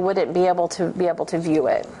somebody, and they wouldn't be able to view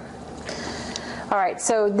it. All right.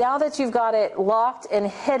 So now that you've got it locked and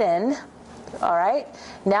hidden, All right,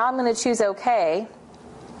 now I'm going to choose OK.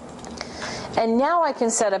 And now I can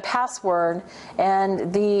set a password,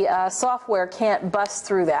 and the software can't bust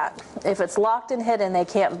through that. If it's locked and hidden, they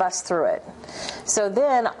can't bust through it. So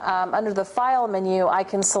then, under the File menu, I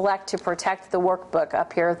can select to protect the workbook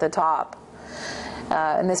up here at the top.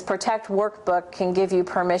 And this Protect Workbook can give you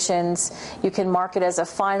permissions. You can mark it as a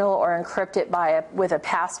final or encrypt it with a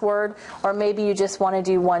password, or maybe you just want to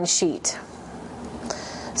do one sheet.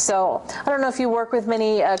 So I don't know if you work with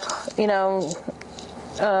many,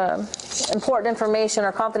 important information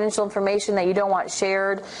or confidential information that you don't want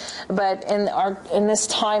shared, but in this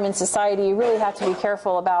time in society, you really have to be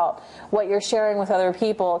careful about what you're sharing with other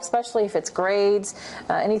people, especially if it's grades,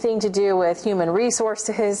 anything to do with human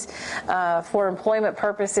resources, for employment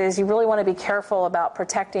purposes. You really want to be careful about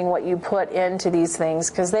protecting what you put into these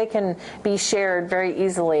things, because they can be shared very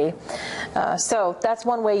easily. So that's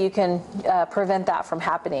one way you can prevent that from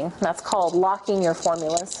happening. That's called locking your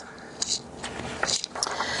formulas.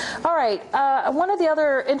 All right, one of the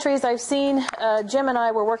other entries I've seen, Jim and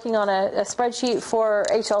I were working on a spreadsheet for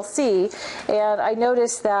HLC, and I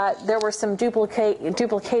noticed that there were some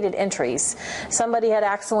duplicated entries. Somebody had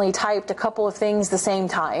accidentally typed a couple of things the same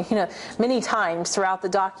time, many times throughout the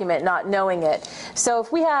document, not knowing it. So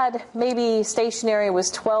if we had maybe stationery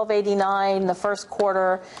was $12.89 the first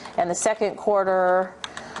quarter, and the second quarter,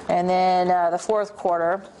 and then the fourth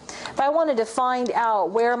quarter. If I wanted to find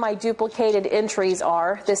out where my duplicated entries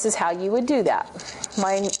are, this is how you would do that.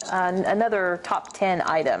 Another top 10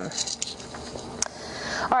 item.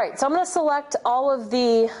 All right, so I'm going to select all of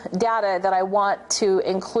the data that I want to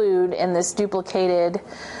include in this duplicated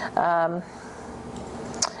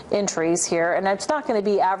entries here. And it's not going to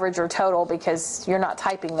be average or total because you're not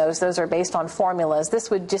typing those. Those are based on formulas. This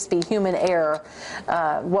would just be human error,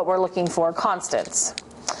 what we're looking for, constants.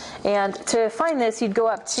 And to find this, you'd go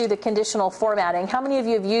up to the conditional formatting. How many of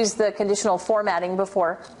you have used the conditional formatting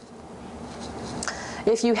before?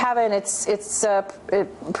 If you haven't, it's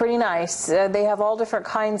pretty nice. They have all different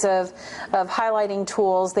kinds of highlighting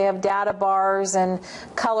tools. They have data bars and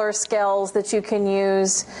color scales that you can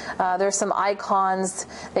use. There's some icons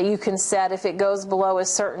that you can set. If it goes below a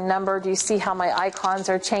certain number, do you see how my icons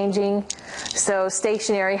are changing? So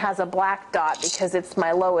stationery has a black dot because it's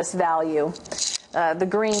my lowest value. The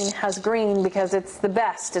green has green because it's the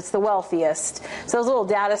best, it's the wealthiest. So those little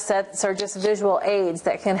data sets are just visual aids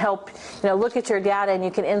that can help look at your data, and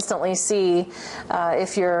you can instantly see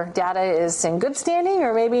if your data is in good standing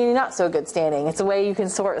or maybe not so good standing. It's a way you can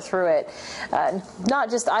sort through it. Not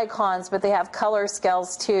just icons, but they have color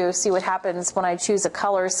scales too. See what happens when I choose a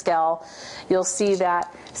color scale. You'll see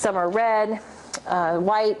that some are red,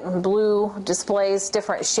 white and blue displays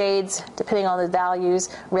different shades depending on the values.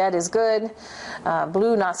 Red is good,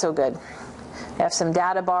 blue not so good. They have some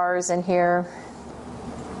data bars in here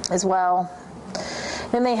as well.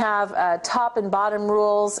 Then they have top and bottom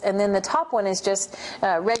rules, and then the top one is just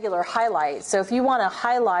regular highlight. So if you want to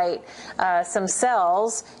highlight some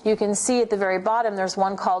cells, you can see at the very bottom there's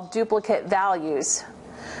one called duplicate values.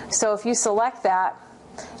 So if you select that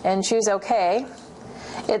and choose OK,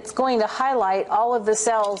 it's going to highlight all of the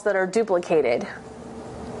cells that are duplicated.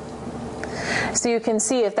 So you can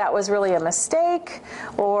see if that was really a mistake,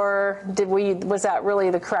 or was that really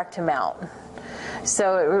the correct amount.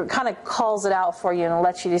 So it kind of calls it out for you and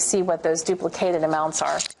lets you to see what those duplicated amounts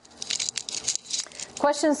are.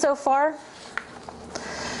 Questions so far?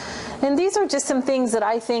 And these are just some things that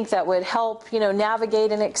I think that would help,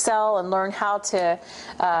 navigate in Excel and learn how to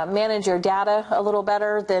manage your data a little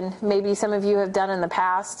better than maybe some of you have done in the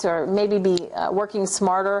past, or maybe be working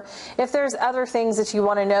smarter. If there's other things that you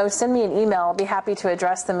want to know, send me an email. I'll be happy to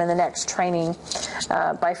address them in the next training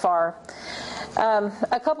by far.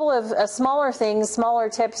 A couple of smaller things, smaller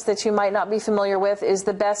tips that you might not be familiar with is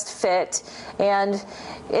the best fit. And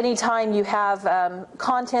anytime you have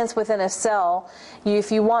contents within a cell,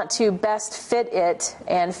 if you want to best fit it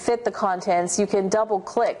and fit the contents, you can double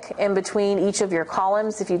click in between each of your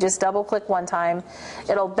columns. If you just double click one time,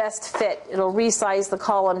 it'll best fit. It'll resize the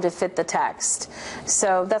column to fit the text.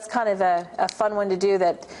 So that's kind of a fun one to do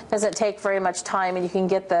that doesn't take very much time, and you can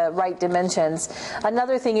get the right dimensions.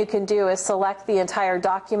 Another thing you can do is select the entire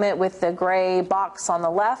document with the gray box on the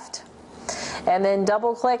left, and then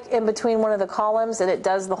double click in between one of the columns and it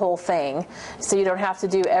does the whole thing. So you don't have to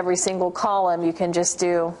do every single column. You can just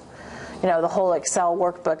do the whole Excel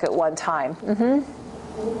workbook at one time.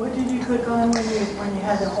 What did you click on when you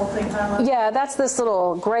had the whole thing highlighted? Yeah, that's this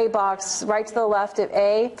little gray box right to the left of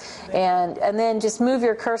A, and then just move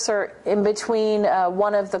your cursor in between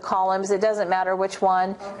one of the columns. It doesn't matter which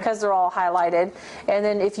one because they're all highlighted. And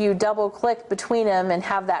then if you double click between them and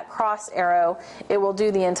have that cross arrow, it will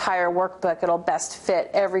do the entire workbook. It'll best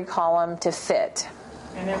fit every column to fit.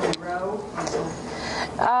 And every row?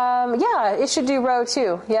 Yeah, it should do row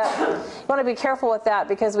too. Yeah, you want to be careful with that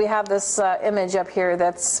because we have this image up here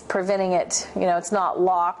that's preventing it. You know, it's not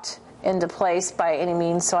locked into place by any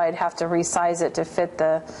means, so I'd have to resize it to fit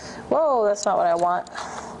the. Whoa, that's not what I want.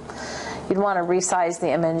 You'd want to resize the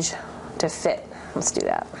image to fit. Let's do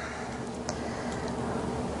that.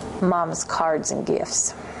 Mom's cards and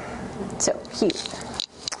gifts. So cute.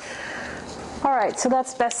 All right, so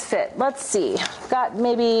that's best fit. Let's see. Got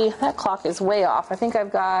maybe, that clock is way off. I think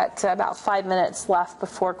I've got about 5 minutes left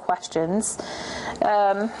before questions.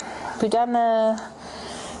 We've done the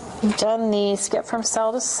skip from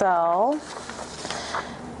cell to cell.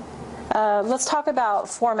 Let's talk about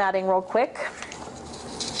formatting real quick.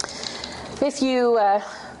 If you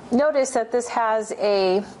notice that this has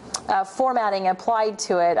a formatting applied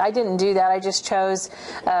to it. I didn't do that. I just chose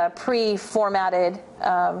pre-formatted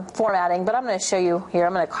formatting, but I'm going to show you here.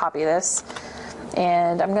 I'm going to copy this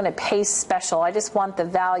and I'm going to paste special. I just want the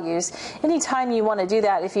values. Anytime you want to do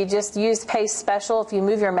that, if you just use paste special, if you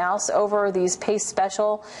move your mouse over these paste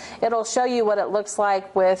special, it'll show you what it looks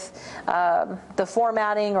like with the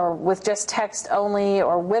formatting or with just text only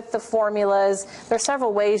or with the formulas. There's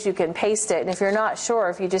several ways you can paste it, and if you're not sure,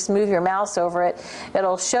 if you just move your mouse over it,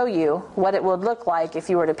 it'll show you what it would look like if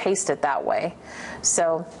you were to paste it that way.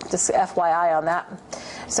 So just FYI on that.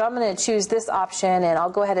 So I'm going to choose this option and I'll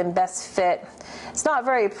go ahead and best fit. It's not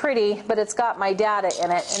very pretty, but it's got my data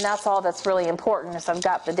in it, and that's all that's really important is I've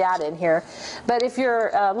got the data in here. But if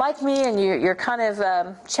you're like me and you're kind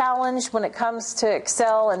of challenged when it comes to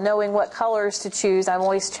Excel and knowing what colors to choose, I'm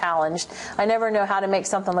always challenged. I never know how to make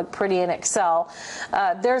something look pretty in Excel.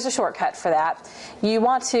 There's a shortcut for that. You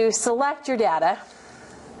want to select your data.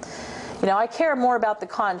 You know, I care more about the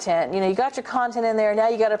content. You know, you got your content in there, now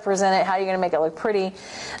you got to present it. How are you going to make it look pretty?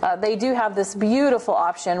 They do have this beautiful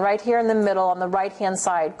option right here in the middle on the right-hand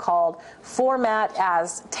side called Format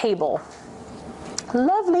as Table.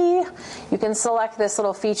 Lovely. You can select this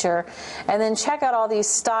little feature and then check out all these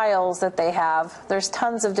styles that they have. There's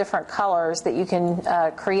tons of different colors that you can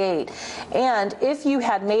create. And if you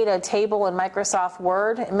had made a table in Microsoft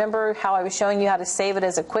Word, remember how I was showing you how to save it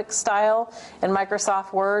as a quick style in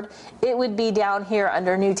Microsoft Word? It would be down here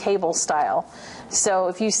under New Table Style. So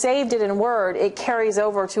if you saved it in Word, it carries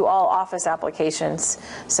over to all Office applications.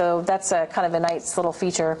 So that's a kind of a nice little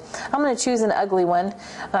feature. I'm going to choose an ugly one.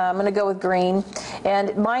 I'm going to go with green.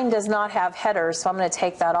 And mine does not have headers, so I'm going to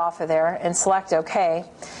take that off of there and select OK.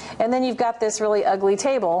 And then you've got this really ugly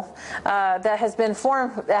table that has been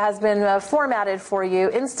formatted for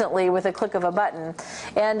you instantly with a click of a button.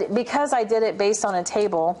 And because I did it based on a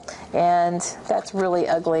table, and that's really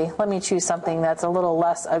ugly, let me choose something that's a little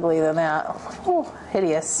less ugly than that. Ooh,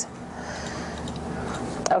 hideous.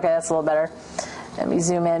 Okay, that's a little better. Let me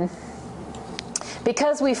zoom in.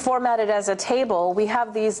 Because we formatted as a table, we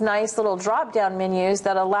have these nice little drop-down menus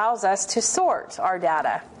that allows us to sort our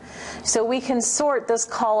data. So we can sort this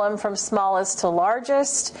column from smallest to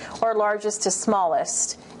largest or largest to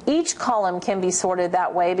smallest. Each column can be sorted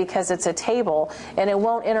that way because it's a table and it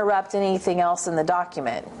won't interrupt anything else in the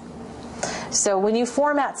document. So when you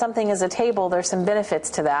format something as a table, there's some benefits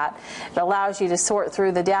to that. It allows you to sort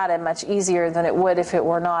through the data much easier than it would if it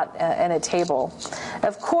were not in a table.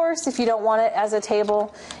 Of course, if you don't want it as a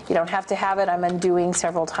table, you don't have to have it. I'm undoing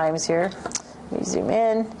several times here. Let me zoom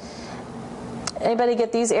in. Anybody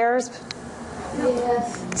get these errors?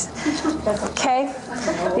 Yes. Okay.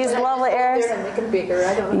 These lovely errors. Make them bigger.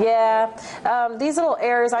 I don't know. Yeah. These little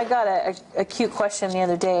errors, I got a cute question the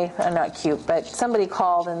other day. Not cute, but somebody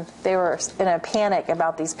called and they were in a panic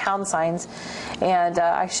about these pound signs. And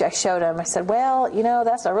I showed them. I said, well, you know,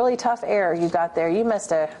 that's a really tough error you got there. You must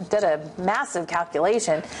have did a massive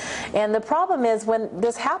calculation. And the problem is when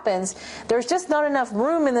this happens, there's just not enough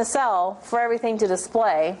room in the cell for everything to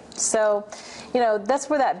display. So, you know, that's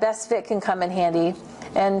where that best fit can come in handy.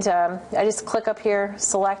 And I just click up here,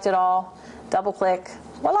 select it all, double click,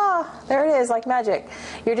 voila, there it is, like magic.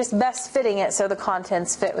 You're just best fitting it so the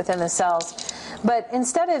contents fit within the cells. But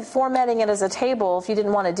instead of formatting it as a table, if you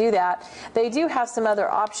didn't want to do that, they do have some other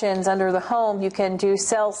options under the home. You can do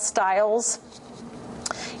cell styles.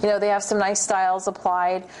 you know, they have some nice styles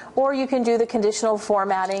applied. Or you can do the conditional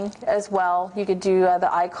formatting as well. You could do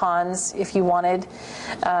the icons if you wanted.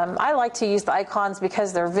 I like to use the icons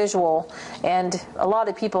because they're visual, and a lot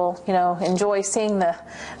of people, you know, enjoy seeing the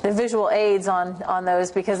visual aids on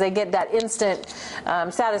those because they get that instant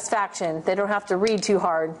satisfaction. They don't have to read too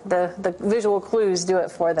hard. The visual clues do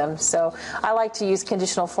it for them. So I like to use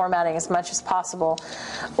conditional formatting as much as possible.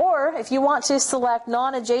 Or if you want to select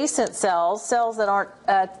non-adjacent cells that aren't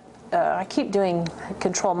I keep doing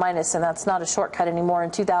Control minus, and that's not a shortcut anymore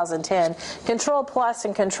in 2010. Control plus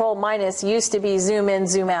and Control minus used to be zoom in,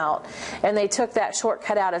 zoom out, and they took that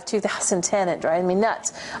shortcut out of 2010. It drives me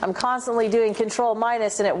nuts. I'm constantly doing Control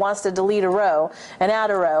minus, and it wants to delete a row and add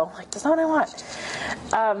a row. Like, that's not what I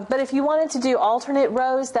want. But if you wanted to do alternate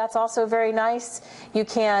rows, that's also very nice. You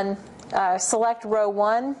can select row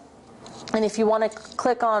 1, and if you want to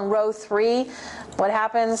click on row 3, what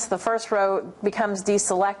happens? The first row becomes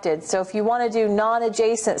deselected. So if you want to do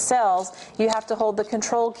non-adjacent cells, you have to hold the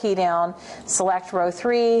Control key down, select row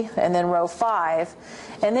 3, and then row 5.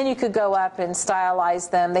 And then you could go up and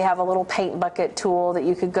stylize them. They have a little paint bucket tool that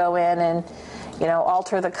you could go in and, you know,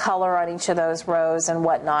 alter the color on each of those rows and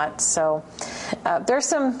whatnot. So there's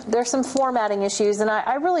some formatting issues, and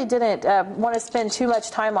I really didn't want to spend too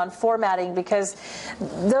much time on formatting because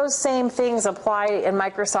those same things apply in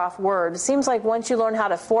Microsoft Word. It seems like once you learn how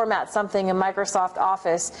to format something in Microsoft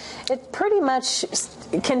Office, it pretty much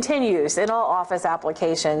continues in all Office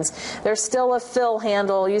applications. There's still a fill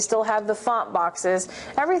handle. You still have the font boxes.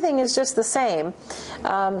 Everything is just the same.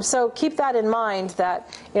 So keep that in mind that,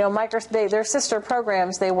 you know, their sister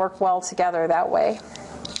programs, they work well together that way.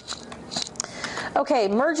 Okay,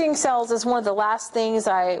 merging cells is one of the last things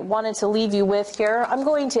I wanted to leave you with here. I'm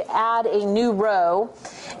going to add a new row,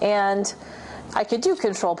 and I could do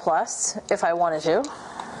Control plus if I wanted to.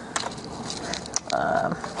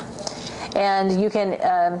 And you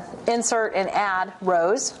can insert and add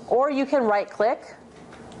rows, or you can right click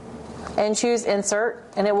and choose insert,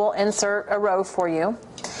 and it will insert a row for you.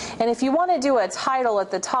 And if you want to do a title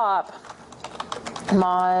at the top,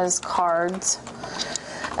 Moz cards,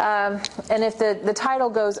 and if the title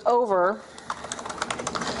goes over,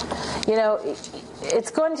 you know, it's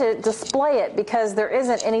going to display it because there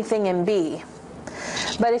isn't anything in B.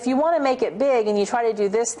 But if you want to make it big and you try to do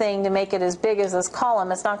this thing to make it as big as this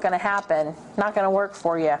column, it's not going to happen. Not going to work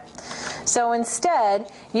for you. So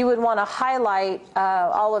instead, you would want to highlight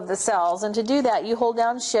all of the cells. And to do that, you hold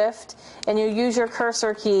down Shift and you use your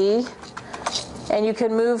cursor key. And you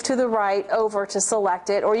can move to the right over to select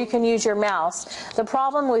it, or you can use your mouse. The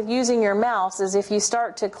problem with using your mouse is if you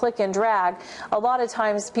start to click and drag, a lot of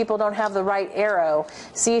times people don't have the right arrow.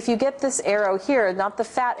 See, if you get this arrow here, not the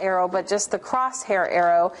fat arrow, but just the crosshair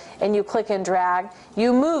arrow, and you click and drag,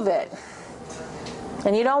 you move it.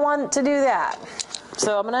 And you don't want to do that.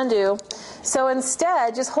 So I'm going to undo. So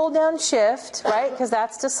instead, just hold down Shift, right, because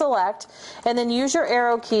that's to select, and then use your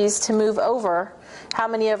arrow keys to move over how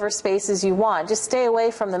many ever spaces you want. Just stay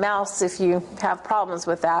away from the mouse if you have problems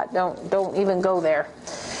with that. Don't even go there.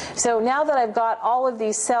 So now that I've got all of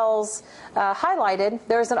these cells highlighted,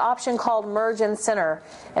 there's an option called Merge and Center,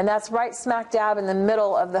 and that's right smack dab in the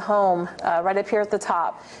middle of the home, right up here at the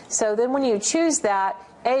top. So then when you choose that,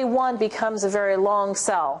 A1 becomes a very long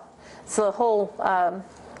cell. So the whole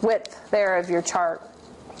width there of your chart.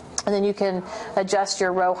 And then you can adjust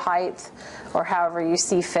your row height or however you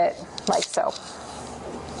see fit, like so.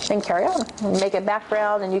 And carry on. Make it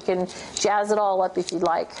background, and you can jazz it all up if you'd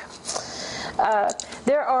like.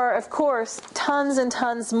 There are, of course, tons and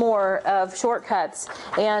tons more of shortcuts,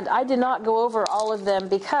 and I did not go over all of them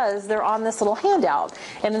because they're on this little handout.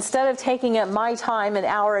 And instead of taking up my time, an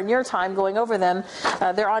hour, and your time going over them,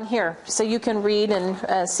 they're on here. So you can read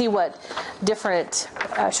and see what different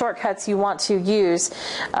shortcuts you want to use.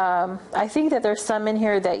 I think that there's some in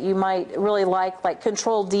here that you might really like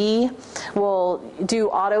Control D will do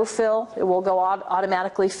autofill. It will go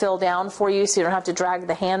automatically fill down for you, so you don't have to drag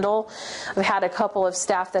the handle. I've had a couple of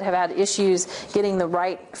staff that have had issues getting the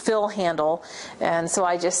right fill handle, and so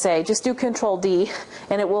I just say, just do Control D,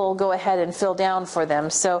 and it will go ahead and fill down for them.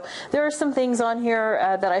 So there are some things on here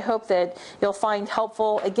that I hope that you'll find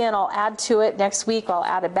helpful. Again, I'll add to it next week. I'll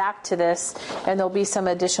add it back to this, and there'll be some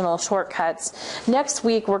additional shortcuts. Next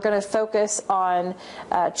week, we're going to focus on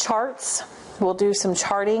charts. We'll do some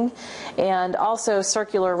charting and also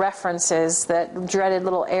circular references, that dreaded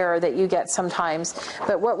little error that you get sometimes.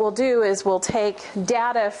 But what we'll do is we'll take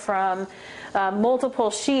data from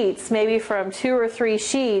multiple sheets, maybe from 2 or 3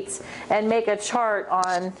 sheets, and make a chart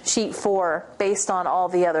on sheet 4 based on all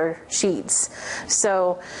the other sheets.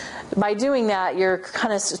 So by doing that, you're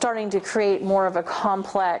kind of starting to create more of a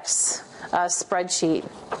complex spreadsheet.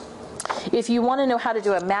 If you want to know how to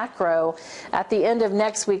do a macro, at the end of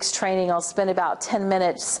next week's training, I'll spend about 10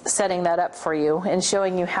 minutes setting that up for you and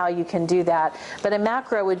showing you how you can do that. But a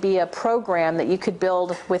macro would be a program that you could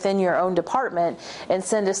build within your own department and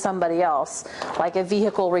send to somebody else, like a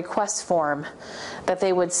vehicle request form that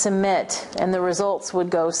they would submit, and the results would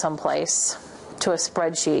go someplace to a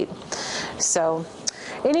spreadsheet. So,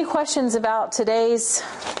 any questions about today's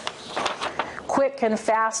quick and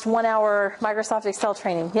fast 1-hour Microsoft Excel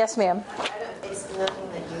training? Yes, ma'am. It's nothing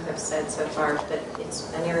that you have said so far, but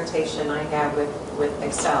it's an irritation I have with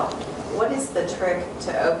Excel. What is the trick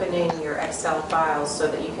to opening your Excel files so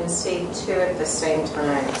that you can see 2 at the same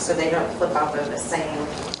time, so they don't flip off of the same?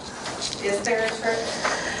 Is there a trick?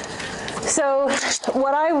 So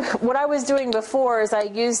what I was doing before is I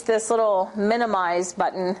used this little minimize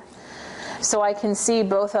button so I can see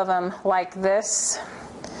both of them like this.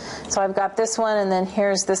 So I've got this one, and then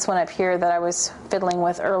here's this one up here that I was fiddling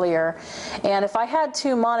with earlier. And if I had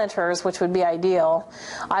 2 monitors, which would be ideal,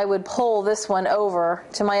 I would pull this one over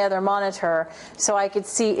to my other monitor so I could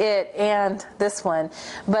see it and this one.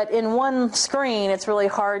 But in one screen, it's really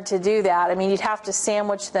hard to do that. I mean, you'd have to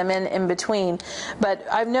sandwich them in between. But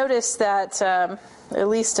I've noticed that, at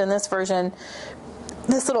least in this version,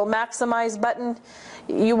 this little maximize button,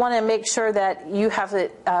 you want to make sure that you have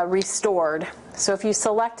it restored. So if you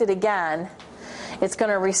select it again, it's going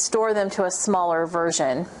to restore them to a smaller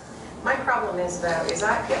version. My problem is, though, is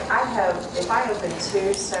if I open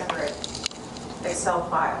 2 separate Excel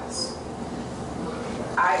files,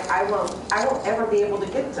 I won't ever be able to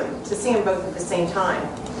get them, to see them both at the same time,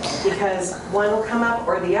 because one will come up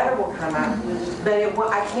or the other will come up, but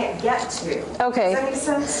I can't get to. Okay. Does that make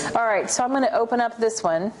sense? All right, so I'm going to open up this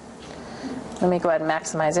one. Let me go ahead and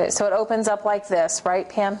maximize it. So it opens up like this, right,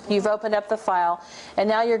 Pam? You've opened up the file, and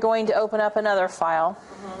now you're going to open up another file.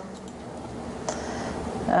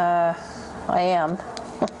 I am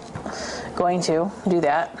going to do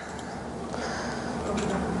that.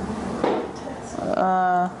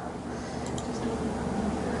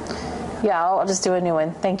 Yeah, I'll just do a new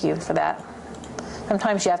one. Thank you for that.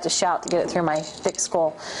 Sometimes you have to shout to get it through my thick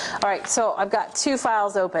skull. All right, so I've got 2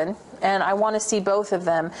 files open, and I want to see both of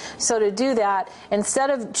them. So to do that, instead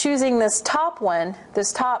of choosing this top one,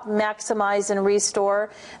 this top maximize and restore,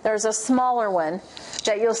 there's a smaller one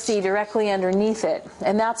that you'll see directly underneath it,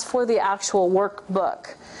 and that's for the actual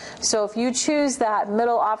workbook. So if you choose that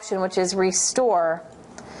middle option, which is restore,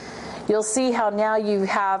 you'll see how now you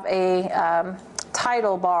have a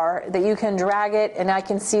title bar that you can drag it, and I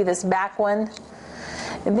can see this back one.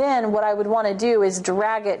 And then what I would want to do is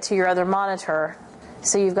drag it to your other monitor.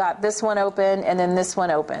 So you've got this one open and then this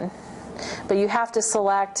one open. But you have to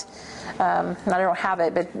select, I don't have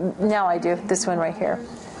it, but now I do, this one right here.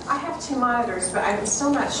 I have 2 monitors, but I'm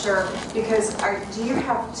still not sure, because do you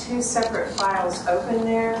have 2 separate files open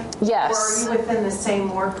there? Yes. Or are you within the same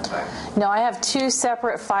workbook? No, I have 2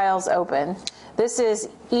 separate files open. This is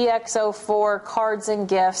EX04 cards and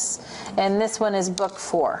gifts, and this one is book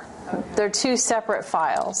 4. Okay. They're 2 separate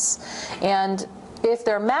files. And if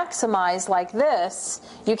they're maximized like this,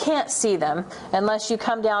 you can't see them unless you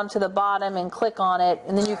come down to the bottom and click on it,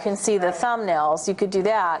 and then you can see the thumbnails. You could do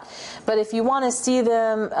that. But if you want to see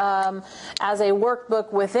them as a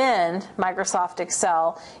workbook within Microsoft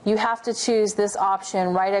Excel, you have to choose this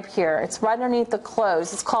option right up here. It's right underneath the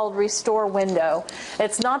close. It's called Restore Window.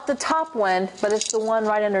 It's not the top one, but it's the one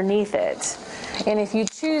right underneath it. And if you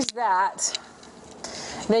choose that,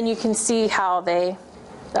 then you can see how they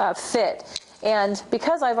fit. And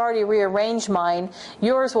because I've already rearranged mine,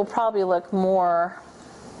 yours will probably look more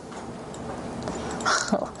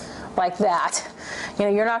like that. You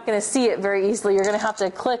know, you're not going to see it very easily. You're going to have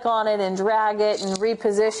to click on it and drag it and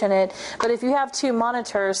reposition it. But if you have 2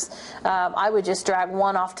 monitors, I would just drag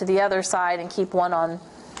one off to the other side and keep one on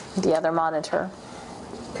the other monitor.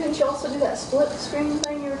 Couldn't you also do that split screen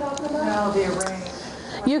thing you were talking about? No, the array.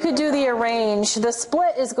 You could do the arrange. The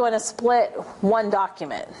split is going to split one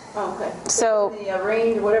document. Oh, okay. So the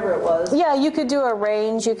arrange, whatever it was. Yeah, you could do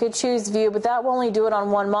arrange. You could choose view, but that will only do it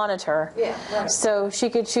on one monitor. Yeah, right. So she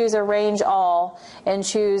could choose arrange all and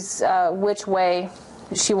choose which way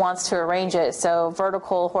she wants to arrange it. So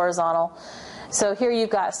vertical, horizontal. So here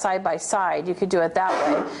you've got side by side. You could do it that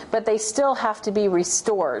way. But they still have to be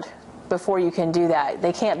restored before you can do that.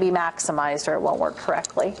 They can't be maximized or it won't work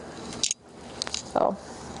correctly. So,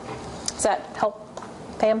 does that help,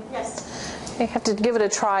 Pam? Yes. You have to give it a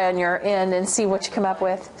try on your end and see what you come up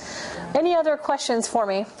with. Any other questions for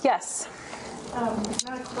me? Yes. It's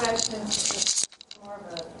not a question, it's more of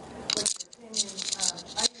a what's your opinion.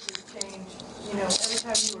 I usually change, every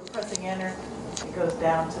time you were pressing enter, it goes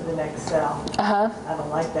down to the next cell. I don't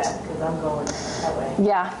like that because I'm going that way.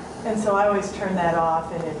 Yeah. And so I always turn that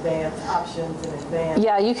off in advance, options in advance.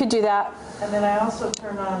 Yeah, you could do that. And then I also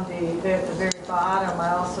turn on there at the very bottom,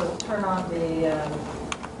 I also turn on the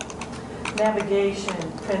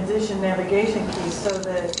transition navigation key so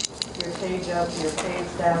that your page up, your page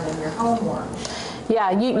down, and your homework. Yeah,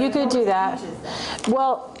 you could do that.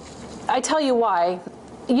 Well, I tell you why.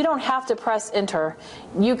 You don't have to press enter.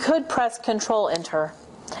 You could press control enter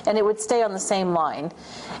and it would stay on the same line.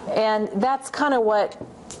 And that's kind of what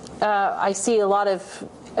I see a lot of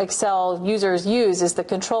Excel users use is the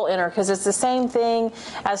control enter, because it's the same thing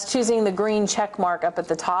as choosing the green check mark up at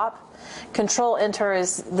the top. Control enter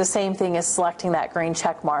is the same thing as selecting that green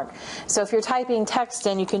check mark. So if you're typing text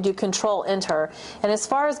in, you can do control enter. And as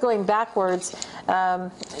far as going backwards,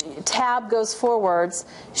 tab goes forwards,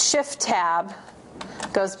 shift tab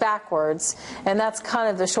goes backwards, and that's kind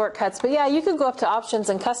of the shortcuts. But yeah, you could go up to options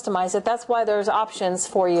and customize it. That's why there's options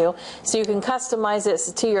for you, so you can customize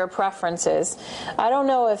it to your preferences. I don't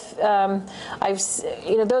know if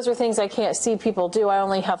those are things I can't see people do. I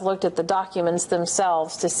only have looked at the documents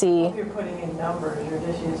themselves to see. If you're putting in numbers, you're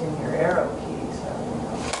just using your arrow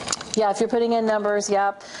keys. Yeah, if you're putting in numbers,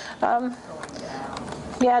 yep.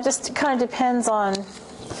 Yeah, it just kind of depends on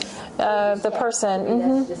the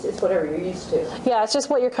person. It's whatever you're used to. Yeah, it's just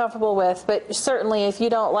what you're comfortable with. But certainly, if you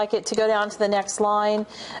don't like it to go down to the next line,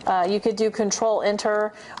 you could do control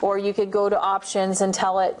enter, or you could go to options and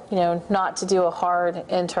tell it, not to do a hard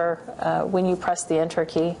enter when you press the enter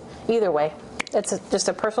key. Either way, it's just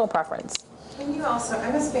a personal preference. Can you also,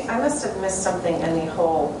 I must have missed something in the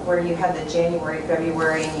whole where you had the January,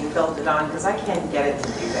 February, and you filled it on, because I can't get it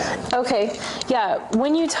to do that. Okay, yeah,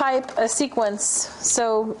 when you type a sequence,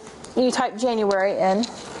 so you type January in,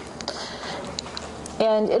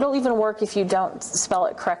 and it'll even work if you don't spell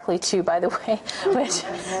it correctly too, by the way. Which,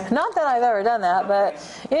 not that I've ever done that, but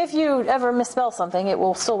if you ever misspell something, it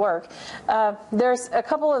will still work. There's a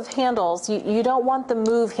couple of handles. You don't want the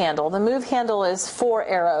move handle. The move handle is 4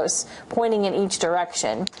 arrows pointing in each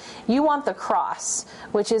direction. You want the cross,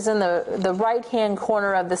 which is in the right-hand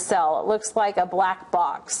corner of the cell. It looks like a black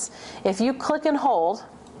box. If you click and hold,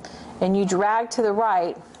 and you drag to the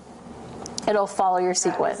right, it'll follow your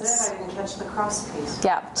sequence. That was it. I didn't catch the cross piece.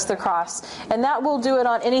 Yeah, it's the cross. And that will do it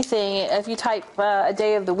on anything. If you type a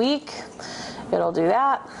day of the week, it'll do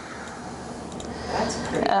that. That's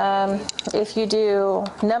pretty if you do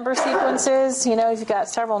number sequences, if you've got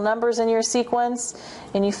several numbers in your sequence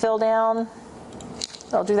and you fill down,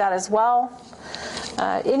 it'll do that as well.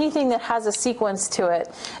 Anything that has a sequence to it.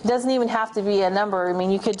 It doesn't even have to be a number. I mean,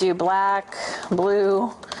 you could do black,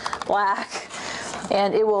 blue, black,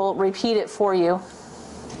 and it will repeat it for you.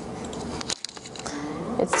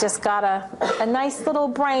 It's just got a nice little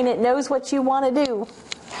brain. It knows what you want to do.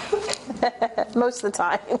 Most of the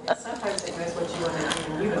time. Sometimes it knows what you want to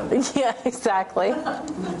do and you don't. Yeah, exactly.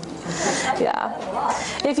 Yeah.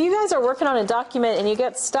 If you guys are working on a document and you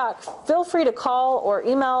get stuck, feel free to call or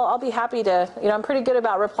email. I'll be happy to, I'm pretty good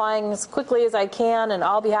about replying as quickly as I can, and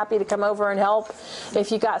I'll be happy to come over and help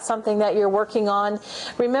if you got something that you're working on.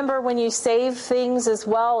 Remember, when you save things as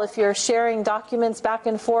well, if you're sharing documents back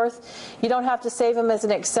and forth, you don't have to save them as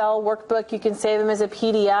an Excel workbook. You can save them as a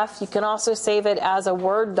PDF. You can also save it as a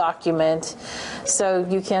Word document, so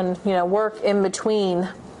you can, work in between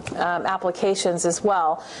applications as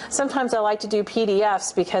well. Sometimes I like to do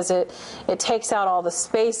PDFs because it takes out all the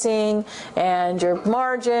spacing and your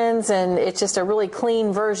margins, and it's just a really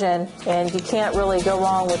clean version, and you can't really go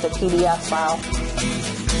wrong with a PDF file.